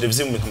 yagwa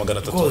televiziyo mu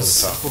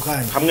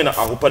 300 hamwe na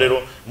ahupa.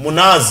 Rero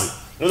munaze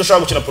niba ushaka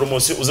gukina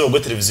promotion uze ugwe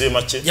televiziyo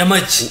make ya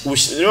make.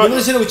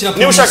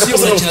 Niba ushaka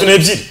pose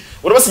 32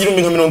 urabasigira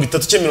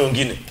 30 cyangwa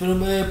 40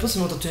 pose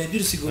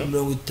 32 sigo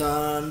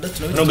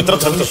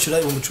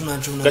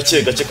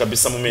 60 gake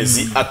kabisa mu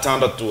mezi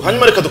atandatu.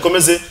 Hanyuma reka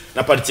dukomeze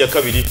na party ya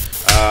kabiri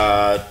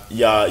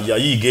ya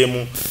iyi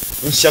game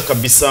nshya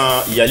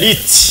kabisa ya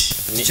LITT.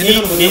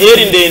 Ni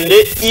eri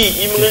ndende i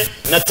imwe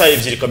na tayi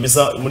ebyiri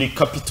kabisa muri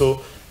capital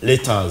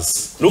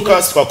letters.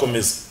 Lucas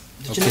twakomeza.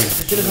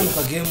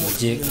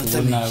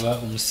 Naba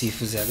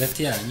umusifuzi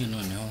hagati yanyu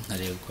noneho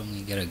nkareba uko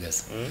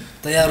mwigaragaza.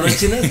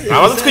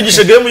 Abaza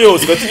twigisha game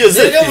yose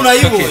tugeze. Game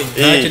urayibonye.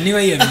 Ntacyo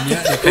niba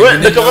yamenya.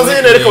 Reka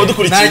baze reka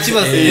badukurikiye. Nta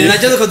kibazo.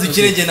 Nacyo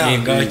kadukirege nawe.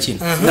 Ngaho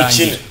kina.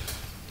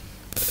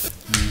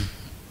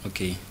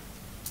 Okay.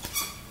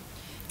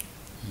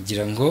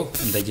 Ngira ngo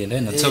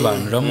ndagenda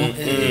natsobanuramo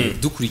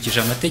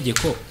dukurikije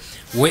amategeko.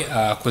 We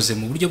akoze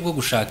mu buryo bwo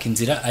gushaka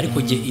inzira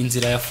ariko je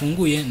inzira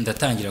yafunguye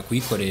ndatangira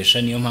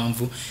kuyikoresha, niyo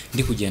mpamvu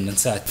ndi kugenda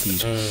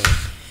nsatira.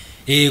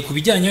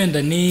 Kubijyanye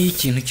wenda ni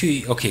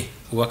ikintu okay,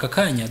 ubaka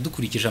kanya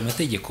dukurikije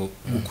amategeko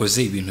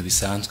ukoze ibintu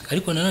bisanzwe,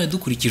 ariko nanone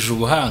dukurikije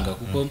ubuhanga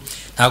kuko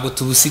ntago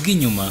tubusiga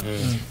inyuma.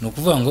 No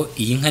kuvuga ngo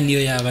iyi nka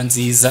niyo yaba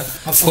nziza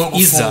ko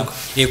iza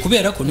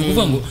kubera ko no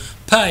kuvuga ngo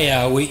pa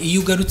yawe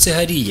iyo ugarutse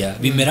hariya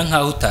bimera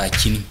nkaho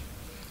utakinnye.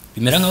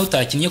 Bimera nkaho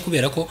utakinnye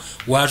kubera ko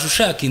waje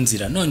ushaka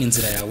inzira none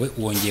inzira yawe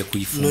wongeye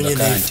kuyifunga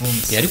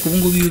kandi. Ariko ubu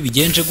ngubu iyo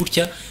bigenje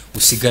gutya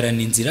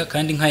usigarana inzira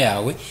kandi nka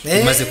yawe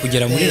umaze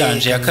kugera muri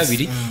ranje ya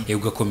kabiri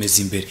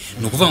ugakomeza imbere.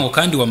 No kuvuga ngo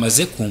kandi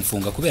wamaze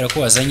kumfunga kubera ko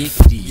wazanye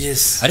iriya.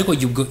 Ariko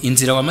ubwo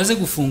inzira wamaze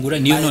gufungura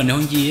niyo noneho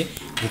ngiye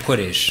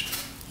gukoresha.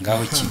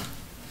 Ngaho ki.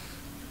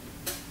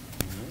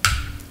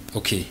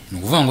 Okay, no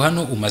kuvuga ngo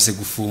hano umaze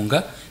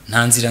gufunga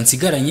nta nzira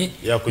nsigaranye,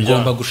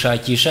 ngomba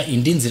gushakisha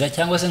indi nzira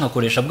cyangwa se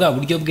nkakoresha bwa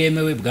buryo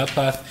bwemewe bwa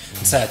path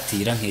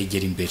nsatira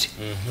nkegera imbere.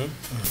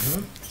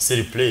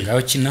 Seri play.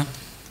 Ngaho kina.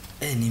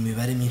 Ni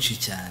imibare myinshi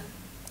cyane.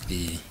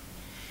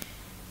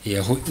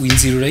 Yaho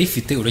inzira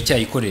urayifite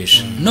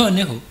uracyayikoresha.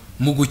 Noneho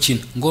mu gukina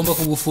ngomba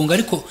kugufunga,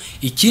 ariko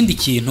ikindi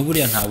kintu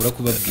buriya ntabura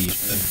kubabwira.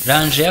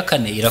 Ranje ya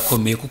kane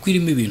irakomeye kuko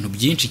irimo ibintu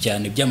byinshi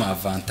cyane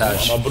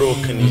by'amavantage.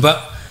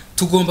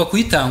 Tugomba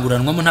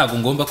kuyitanguranwamo, ntago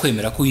ngomba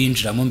kwemera ko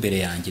yinjiramo mbere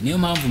yanjye. Niyo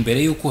mpamvu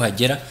mbere yuko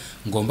uhagera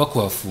ngomba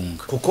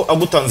kuhafunga kuko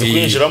agutanze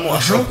kwinjiramo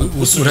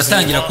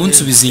uratangira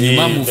kunsubiza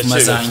inyuma mu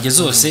mazange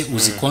zose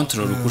uzi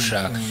control uko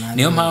ushaka.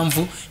 Niyo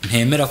mpamvu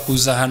ntemera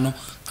kuza hano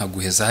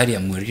nkaguheza hariya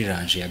muri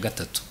ranje ya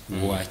gatatu.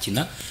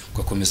 Wakina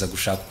ugakomeza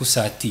gushaka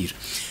kusatira.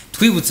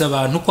 Twibutsa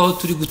abantu ko aho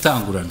turi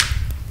gutangurana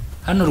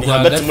hano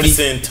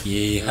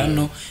rwagati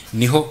hano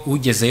niho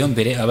ugezeyo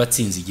mbere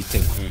abatsinze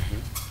igitego.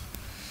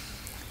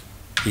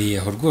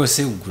 Aho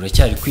rwose ugura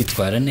cyari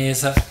kwitwara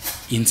neza.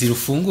 Inzira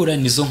ufungura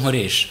nizo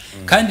nkoresha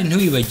kandi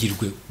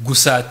ntiwibagirwe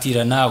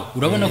gusatira nawe.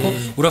 Urabona ko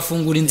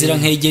urafungura inzira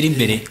nkegera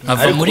imbere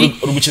nkava muri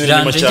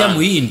ranje njya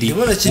mu yindi,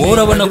 wowe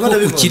urabona ko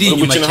ukiri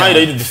inyuma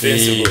cyane.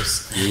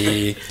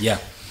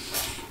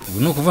 Ubu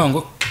ni ukuvuga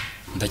ngo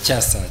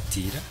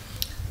ndacyasatira.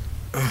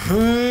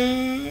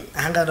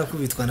 Ahangaha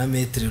nakubitwa na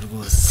metere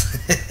rwose.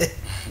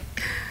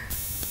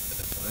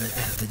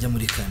 Atajya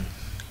muri kane.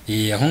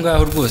 Aho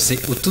ngaho rwose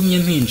utumye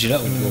mpinjira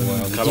ubwo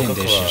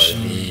wabugendesheje.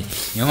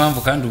 Niyo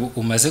mpamvu kandi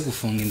umaze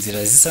gufunga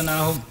inzira zisa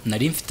naho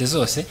nari mfite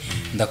zose,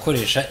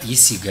 ndakoresha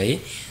yisigaye.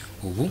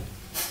 Ubu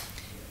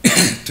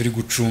turi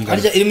gucunga.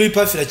 Harya iri muri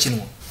path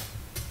irakinwa.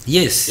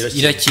 yes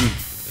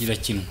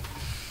irakinwa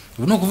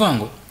ubu no kuvuga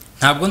ngo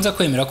ntabwo nza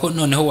kwemera ko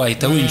noneho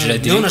wahita winjira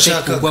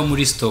direct ugwa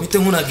muri stop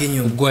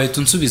ubwo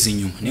wahita unsubiza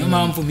inyuma niyo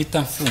mpamvu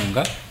mpita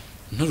mfunga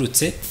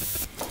nturutse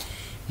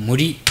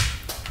muri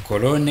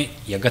korone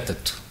ya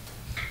gatatu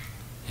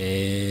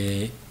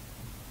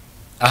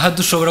aha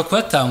dushobora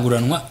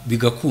kuhatanguranwa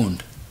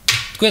bigakunda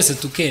twese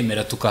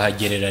tukemera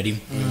tukahagerera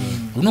rimwe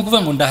ubu no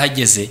kuvuga ngo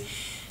ndahageze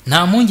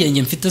nta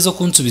mpungenge mfite zo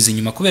kunsubiza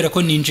inyuma kubera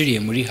ko ninjiriye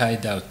muri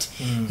hideout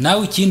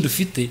nawe ikindi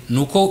ufite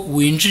nuko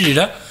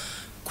winjirira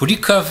kuri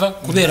cover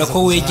kubera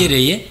ko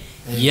wegereye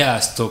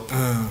ya stop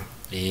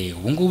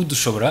ubu ngubu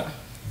dushobora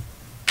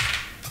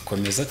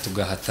gukomeza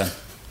tugahatana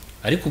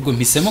ariko ubwo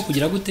mpisemo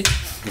kugira gute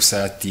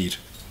gusatira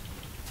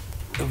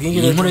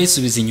inkuru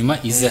yisubiza inyuma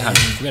ize hano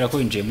kubera ko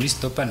winjiye muri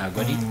stopper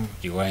ntabwo ari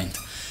rewind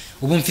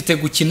ubu mfite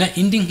gukina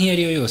indi nk'iyo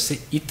ariyo yose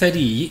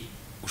itari iyi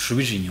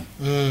ushubije inyuma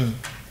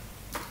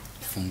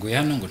funguye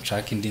hano ngo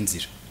nshake indi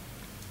nzira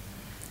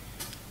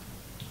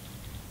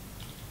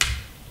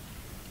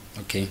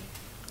okay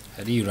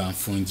hari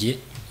uramfungiye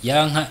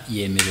yanka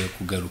yemerewe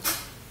kugaruka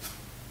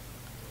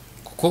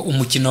kuko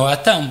umukino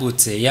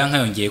watambutse yanka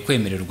yongeye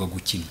kwemererwa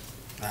gukina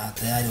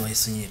tayari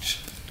wayisunyica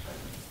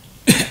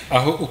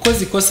aho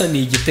ukoze ikosa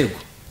ni igitego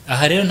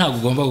aha rero ntabwo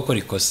ugomba gukora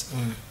ikosa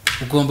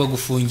ugomba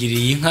gufungira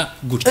iyi nka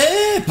gutya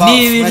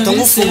ahita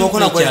ngufunga ko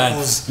ntabwo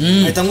yakuze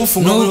ahita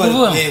ngufunga ko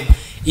bari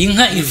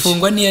inka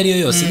ifungwa niyo ariyo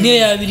yose niyo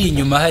yaba iri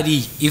inyuma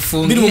hariya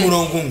ifunga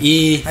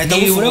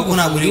ntibura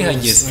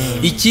kuhageza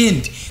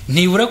ikindi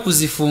ntibura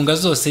kuzifunga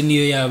zose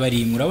niyo yaba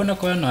ari imwe urabona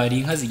ko hano hari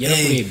inka zigera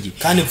kuri ebyiri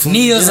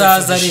niyo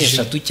zaza ari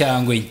eshatu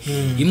cyangwa enye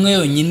imwe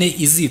yonyine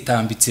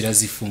izitambitse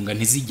irazifunga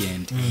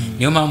ntizigende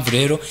niyo mpamvu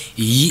rero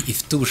iyi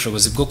ifite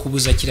ubushobozi bwo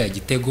kubuza kiriya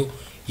gitego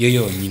yo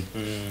yonyine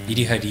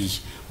iri hariya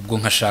ubwo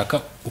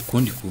nkashaka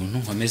ukundi kuntu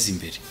nkomeza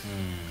imbere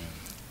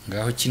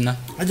ngaho kina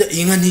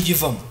iyi nka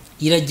ntigivamo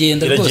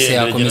iragenda rwose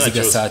yakomeza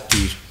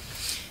igasatira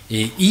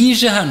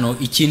ije hano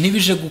ikintu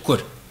ibije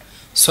gukora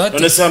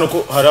none se hano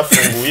ko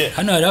harafunguye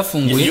hano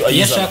harafunguye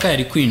iyo ashaka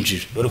yari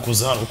kwinjira dore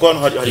kuza hano kuko hano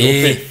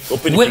hari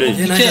open play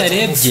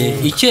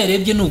icyo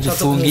yarebye ni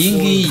ugufunga iyi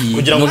ngiyi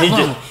kugira ngo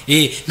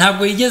nige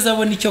ntabwo yigeze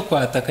abona icyo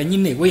kwataka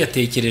nyine we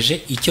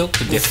yatekereje icyo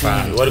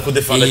kudefanda wari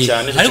kudefanda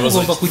cyane ariko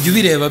ugomba kujya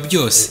ubireba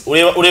byose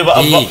ureba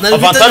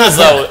avantage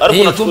zawe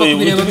ariko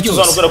natwe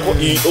tuzanukora ko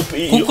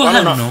kuko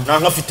hano nta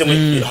nkafite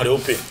hari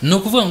open ni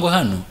ukuvuga ngo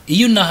hano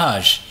iyo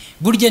unahaje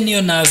burya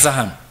niyo naza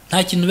hano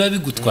nta kintu biba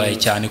bigutwaye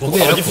cyane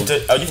kubera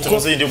ko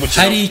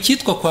hari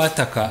icyitwa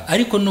kwataka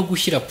ariko no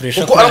gushyira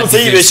pressure kuko aramutse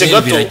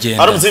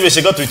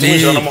yibeshye gato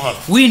itumujyanamo hano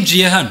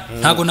winjiye hano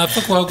ntago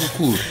napfa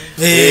kuhagukura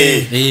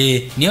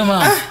niyo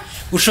mpamvu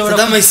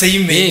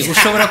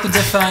ushobora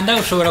kudefanda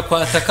ushobora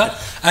kwataka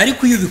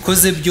ariko iyo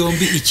ubikoze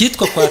byombi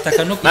icyitwa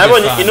kwataka no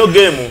kudefanda ino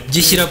game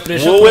gishyira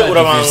pressure wowe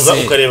urabanza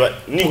ukareba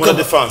ninkora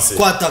defense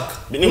kwataka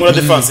ninkora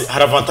defense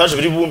hari avantage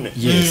biri bume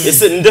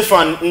ese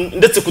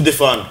ndetse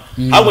kudefanda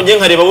ahubwo ngiye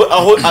nkareba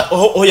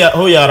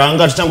aho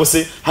yarangaje cyangwa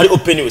se hari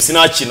open we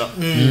sinakina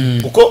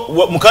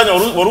kuko mu kanya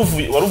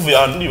waruvuye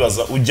ahantu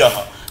nibaza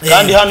ujyaha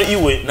kandi hano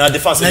iwe na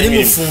defense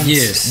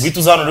bwite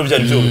uzano rero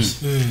byari byoroshye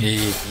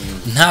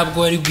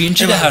ntabwo wari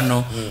bwinjira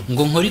hano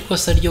ngo nkore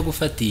ikosa ryo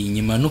gufata iyi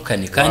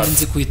nyimanukane kandi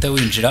nzi kuhita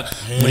winjira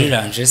muri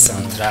range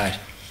centrale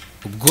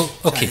ubwo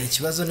okay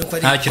ikibazo ni ko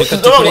ari ntacyo reka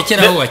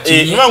tukurekera aho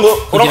wakinnye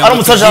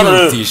aramutse hano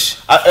rero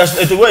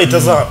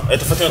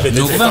itafatira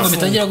ni ukuvuga ngo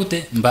bitangira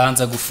gute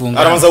mbanza gufunga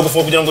arabanza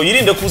gufunga kugira ngo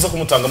yirinde kuza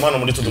kumutanga amahano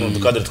muri tuno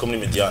dukadere two muri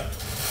mediane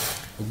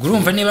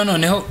urumva niba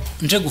noneho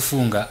nje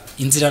gufunga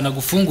inzira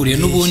nagufunguriye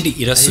n'ubundi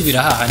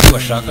irasubira hahandi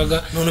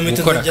washakaga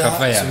gukora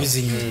kava yawe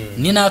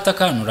ni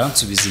natakana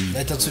uransubiza inyuma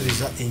ahita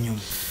nsubiza inyuma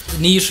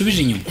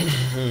niyishubije inyuma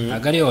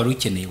ntabwo ariyo wari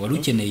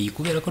ukeneye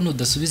kubera ko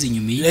nudasubiza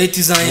inyuma iyi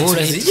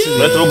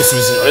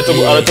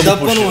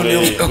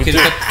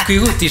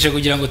twihutishe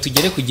kugira ngo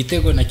tugere ku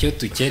gitego nacyo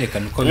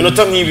tukerekane uko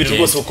iminota nk'ibiri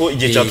rwose uko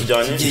igihe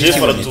cyatujyanye jeff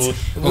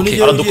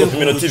aradukopa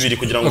iminota ibiri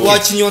kugira ngo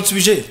wakinnye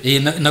wansubije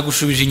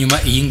nagushubije inyuma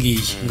iyi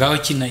ngiyi ngaho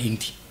kina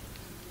indi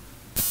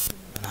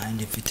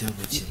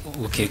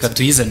reka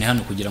tuyizane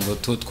hano kugira ngo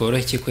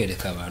tworohe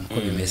kwereka abantu uko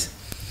bimeze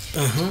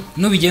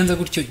nubigenza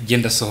gutyo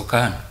genda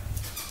sohoka hano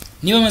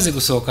niba amaze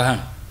gusohoka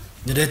hano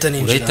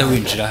urahita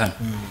winjira hano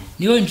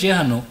niba winjiye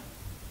hano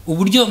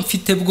uburyo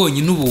mfite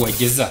bwonyine ubu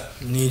wageza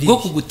bwo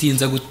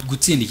kugutinza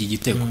gutsinda iki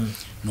gitego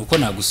nuko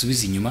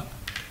nagusubiza inyuma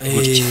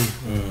gutya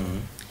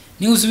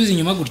niba usubiza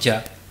inyuma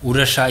gutya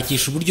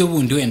urashakisha uburyo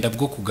bundi wenda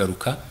bwo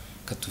kugaruka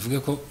katuvuge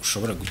ko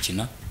ushobora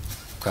gukina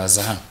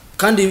ukaza hano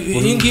kandi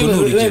iyi ngiyi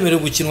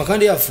wemerewe gukinwa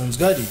kandi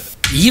yafunzwe hari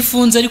iyo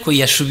ifunze ariko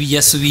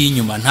yasubiye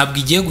inyuma ntabwo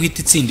igiye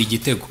guhita itsinda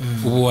igitego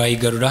ubu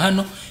wayigarura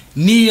hano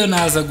niyo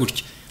naza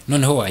gutya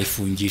noneho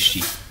wayifungisha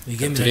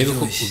turebe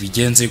ko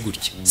ubigenze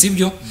gutya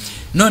sibyo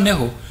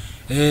noneho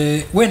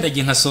wenda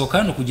giye nkasohoka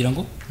hano kugira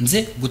ngo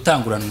nze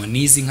gutanguranwa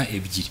n'izi nka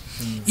ebyiri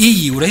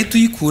iyi urahita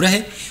uyikura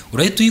he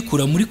urahita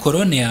uyikura muri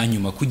korone ya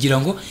nyuma kugira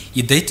ngo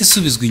idahita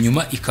isubizwa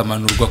inyuma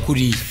ikamanurwa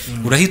kuri iyi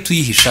urahita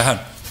uyihisha hano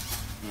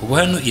ubu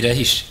hano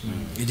irahishe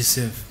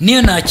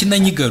niyo nakina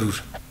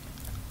nyigarura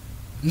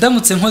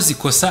ndamutse nkoze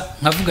ikosa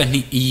nkavuga nti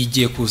iyi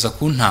igiye kuza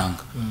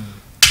kuntanga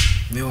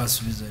me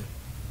wasubizayo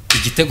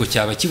igitego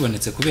cyaba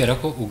kibonetse kubera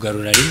ko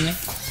ugarura rimwe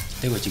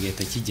igitego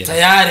kigahita kigera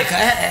tayari ka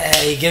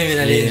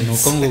igemera rero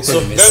nuko nguko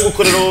bimeze so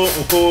nguko rero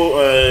uko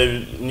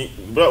ni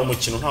bra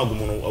umukino ntago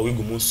umuntu awiga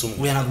umunsi umwe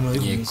uya ntago umuntu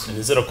awiga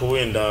nizera ko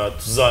wenda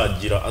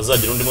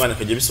azagira undi mwanya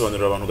akagiye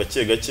bisobanurira abantu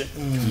gake gake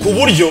ku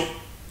buryo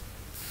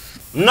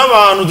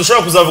n'abantu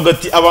dushaka kuzavuga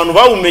ati abantu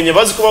bawumenye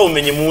bazi ko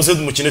bawumenye muze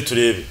umukine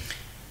turebe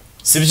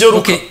sibyo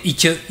ruka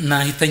icyo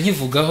nahita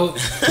nkivugaho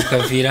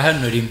tukavira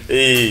hano rimwe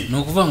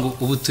no kuvuga ngo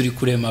ubu turi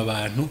kurema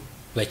abantu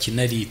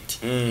bakina LITT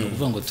no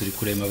kuvuga ngo turi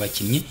kurema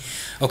abakinnyi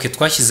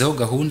twashyizeho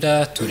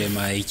gahunda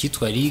turema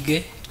ikitwa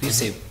ligue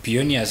twise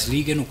Pioneers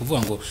League no kuvuga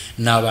ngo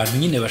na abantu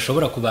nyine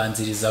bashobora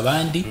kubanziriza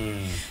abandi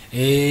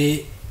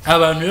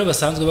abantu rero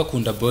basanzwe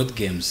bakunda board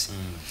games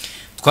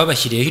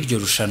twabashyiriyeho iryo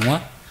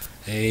rushanwa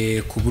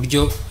ku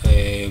buryo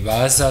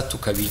baza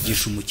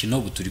tukabigisha umukino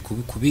ubu turi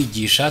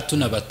kubigisha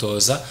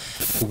tunabatoza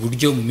ku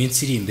buryo mu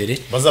minsi iri imbere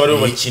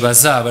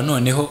bazaba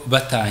noneho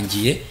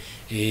batangiye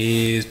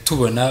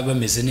tubona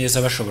bameze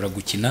neza bashobora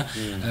gukina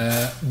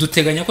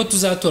duteganya ko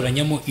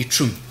tuzatoranyamo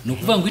 10 no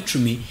kuvuga ngo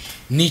 10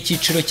 ni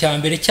icyiciro cya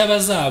mbere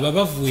cy'abazaba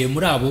bavuye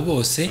muri abo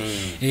bose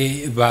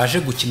baje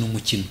gukina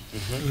umukino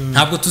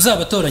ntabwo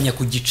tuzabatoranya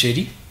ku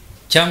giceri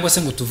cyangwa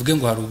se ngo tuvuge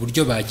ngo hari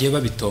uburyo bagiye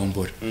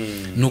babitombora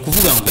no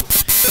kuvuga ngo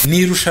ni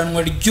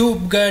irushanwa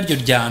ry'ubwaryo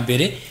rya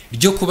mbere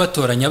ryo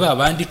kubatoranya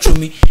babandi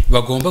 10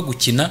 bagomba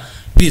gukina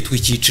bitwa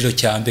icyiciro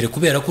cya mbere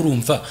kubera ko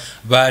urumva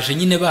baje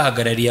nyine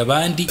bahagarariye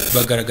abandi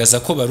bagaragaza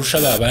ko barusha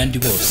babandi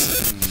bose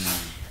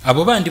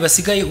abo bandi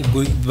basigaye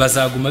ubwo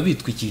bazaguma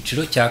bitwa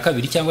icyiciro cya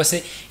kabiri cyangwa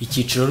se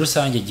icyiciro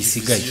rusange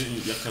gisigaye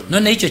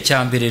none icyo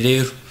cya mbere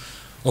rero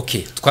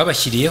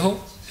twabashyiriyeho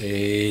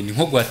ni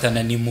nko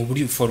guhatana ni mu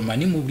buryo forma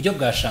ni mu buryo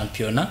bwa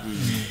shampiyona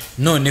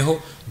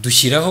noneho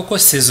dushyiraho ko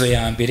sezo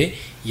ya mbere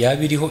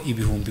yabiriho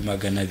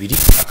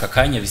 200,000 aka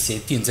kanya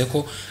bisetinze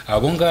ko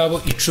abo ngabo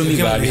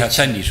 10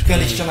 babihatanije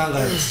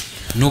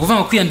no kuvuga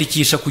ngo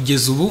kwiyandikisha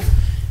kugeza ubu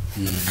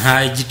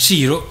nta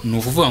giciro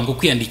no kuvuga ngo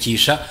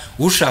kwiyandikisha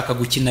ushaka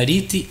gukina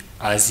LITT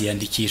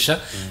aziyandikisha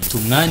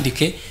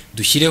tumwandike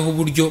dushyireho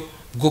uburyo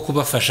bwo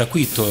kubafasha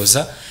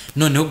kwitoza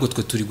noneho ubwo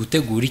twe turi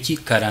gutegura iki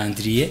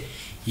calendrier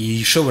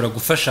ishobora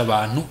gufasha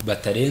abantu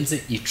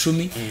batarenze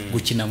 10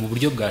 gukina mu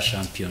buryo bwa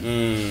shampiyona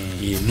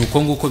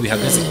nuko nguko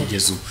bihagaze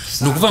kugeza ubu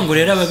nukuvuga ngo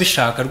rero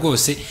ababishaka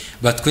rwose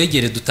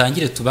batwegere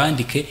dutangire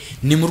tubandike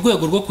ni mu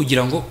rwego rwo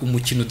kugira ngo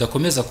umukino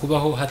udakomeza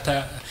kubaho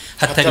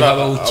hatari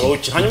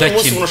abawukina hanyuma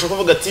umunsi umuntu ashobora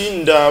kuvuga ati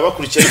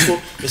ndabakurikiye ariko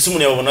ese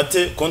umuntu yabona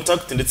ate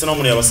contact ndetse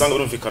n'umuntu yabasanga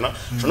birumvikana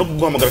ushobora no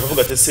kuguhamagara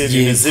akavuga ati se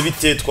bimeze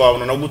bite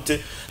twabona na gute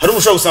hari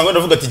umushaka gusanga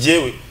ndavuga ati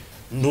jewe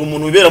ndi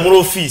umuntu wibera muri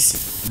office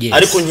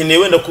ariko nkeneye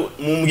wenda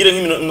mumugire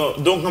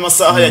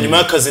nk'amasaha ya nyuma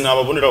y'akazi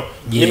nababoneraho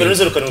nimero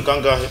 07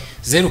 kangahe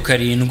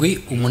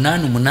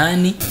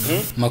 0788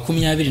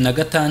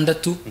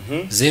 26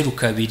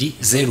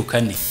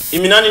 0204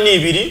 iminani ni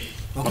 2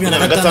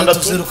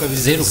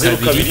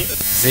 26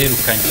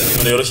 0204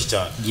 nimero yoroshye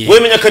cyane wewe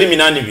menya ko ari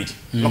iminani 2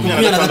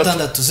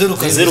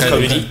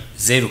 26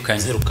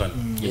 0204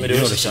 nimero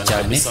yoroshye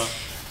cyane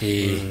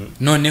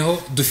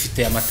noneho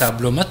dufite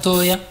amatablo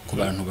matoya ku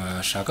bantu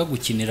bashaka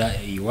gukinira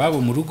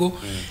iwabo mu rugo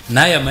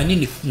n'aya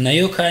manini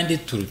nayo kandi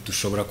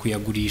dushobora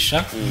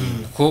kuyagurisha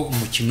kuko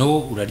umukino wo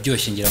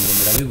uraryoshye ngira ngo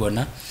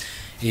murabibona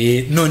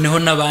noneho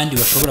n'abandi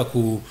bashobora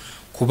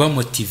kuba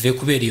motive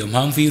kubera iyo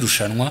mpamvu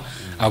y'irushanwa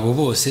abo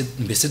bose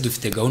mbese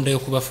dufite gahunda yo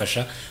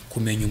kubafasha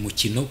kumenya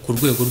umukino ku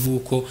rwego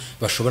rw'uko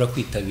bashobora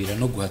kwitabira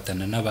no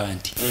guhatana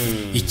n'abandi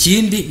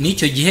ikindi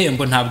n'icyo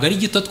gihembo ntabwo ari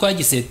gito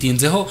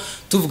twagisetinzeho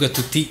tuvuga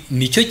tuti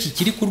nicyo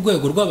kikiri ku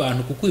rwego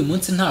rw'abantu kuko uyu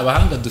munsi nta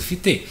bahanga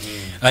dufite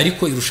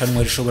ariko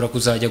irushanwa rishobora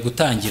kuzajya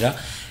gutangira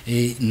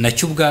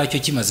nacyo ubwacyo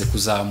kimaze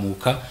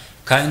kuzamuka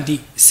kandi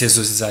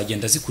sezo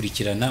zizagenda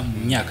zikurikirana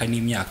mu myaka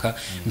n'imyaka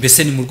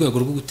mbese ni mu rwego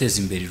rwo guteza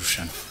imbere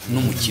irushanwa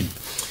n'umukino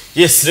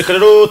yes reka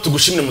rero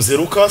tugushimire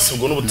muzeruka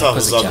ubwo n'ubutaha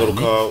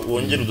uzagaruka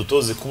wongera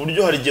udutoze ku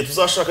buryo hari igihe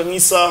tuzashaka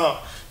nk'isaha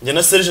njye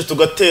na Serge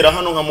tugatera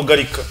hano nka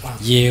mugarika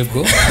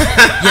yego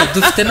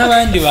dufite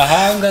n'abandi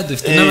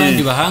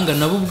bahanga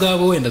nabo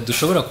ubwabo wenda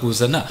dushobora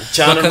kuzana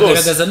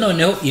bakagaragaza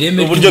noneho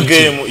ireme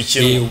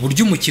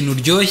uburyo umukino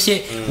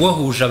uryoshye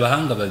wahuje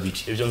abahanga babiri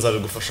ibyo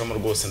nzabigufashamo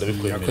rwose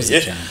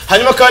ndabikwemereye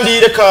hanyuma kandi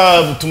reka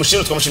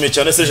tumushimire twamushimiye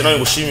cyane Serge nawe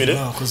ngushimire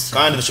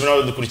kandi dushimira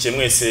abadukurikiye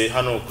mwese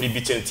hano kuri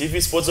BTN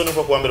TV Sports Zone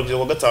kuwa mbere kugeza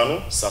kuwa gatanu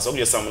saa 7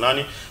 kugeza saa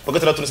 8 kuwa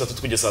gatandatu ni saa 3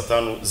 kugeza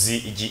saa 5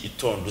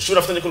 z'igitondo dushobora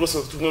afatanye rwose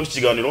mu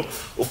kiganiro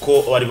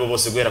uko aribo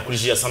bose guhera kuri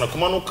Jia sana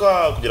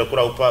kumanuka kugera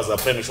kuri Aupa za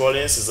Prime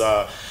Insurance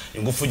za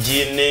ingufu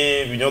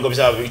gine binyobwa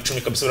byabo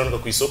 10 kabisa biranuka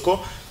ku isoko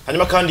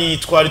hanyuma kandi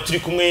twari turi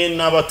kumwe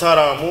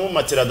n'abataramu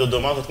Matera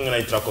Dodoma kumwe na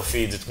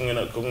Intracofeed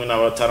kumwe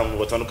n'abataramu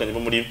batandukanye bo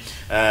muri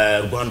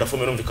Rwanda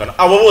Fome rumvikana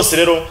abo bose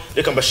rero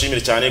reka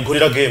mbashimire cyane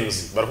Gorilla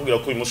Games barakubwira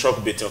ko uyu munsi ushobora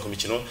kubetinga ku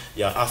mikino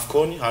ya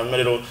AFCON hanyuma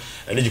rero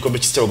n'igikombe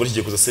cy'abagore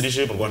kigiye kuza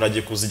serije mu Rwanda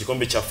hagiye kuza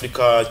igikombe cya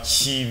Afrika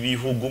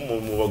cy'ibihugu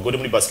mu bagore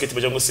muri basket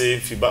cyangwa se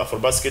FIBA for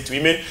basket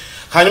women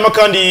hanyuma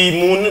kandi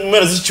mu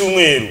mpera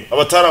z'icyumweru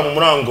abataramu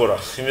muri Angola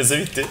imeze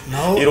bite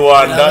i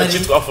Rwanda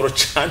cyitwa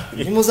Afrochan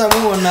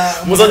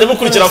muzajya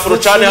mukurikira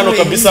Afrochan hano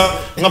kabisa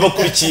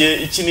nk'abakurikiye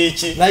iki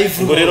n'iki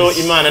ngo rero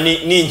Imana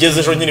ningeze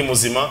ejo nkiri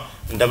muzima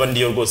ndaba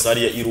ndiyo rwose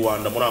hariya i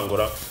Rwanda muri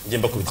Angola ngiye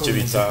mbakubita icyo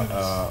bita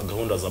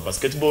gahunda za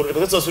basketball reka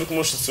tuzasubire ku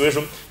munsi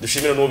w'ejo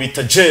dushimira n'uwo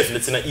bita Jeff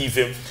ndetse na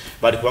Yves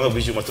bari kubanga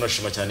bw'icyuma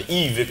tunashima cyane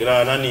Yves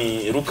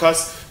nani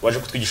Lucas waje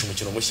kutwigisha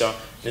umukino mushya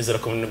nezera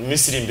ko mu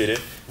minsi iri imbere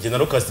nge na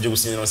Lucas tujye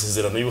gusinyana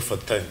amasezerano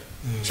y'ubufatanye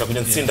nshaka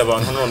kujya ntsinda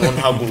abantu none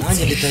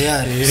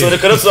ntagurutse so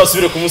reka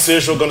tuzasubire ku munsi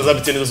w'ejo gahunda za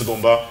BTN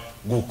zigomba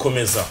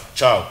gukomeza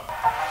ciao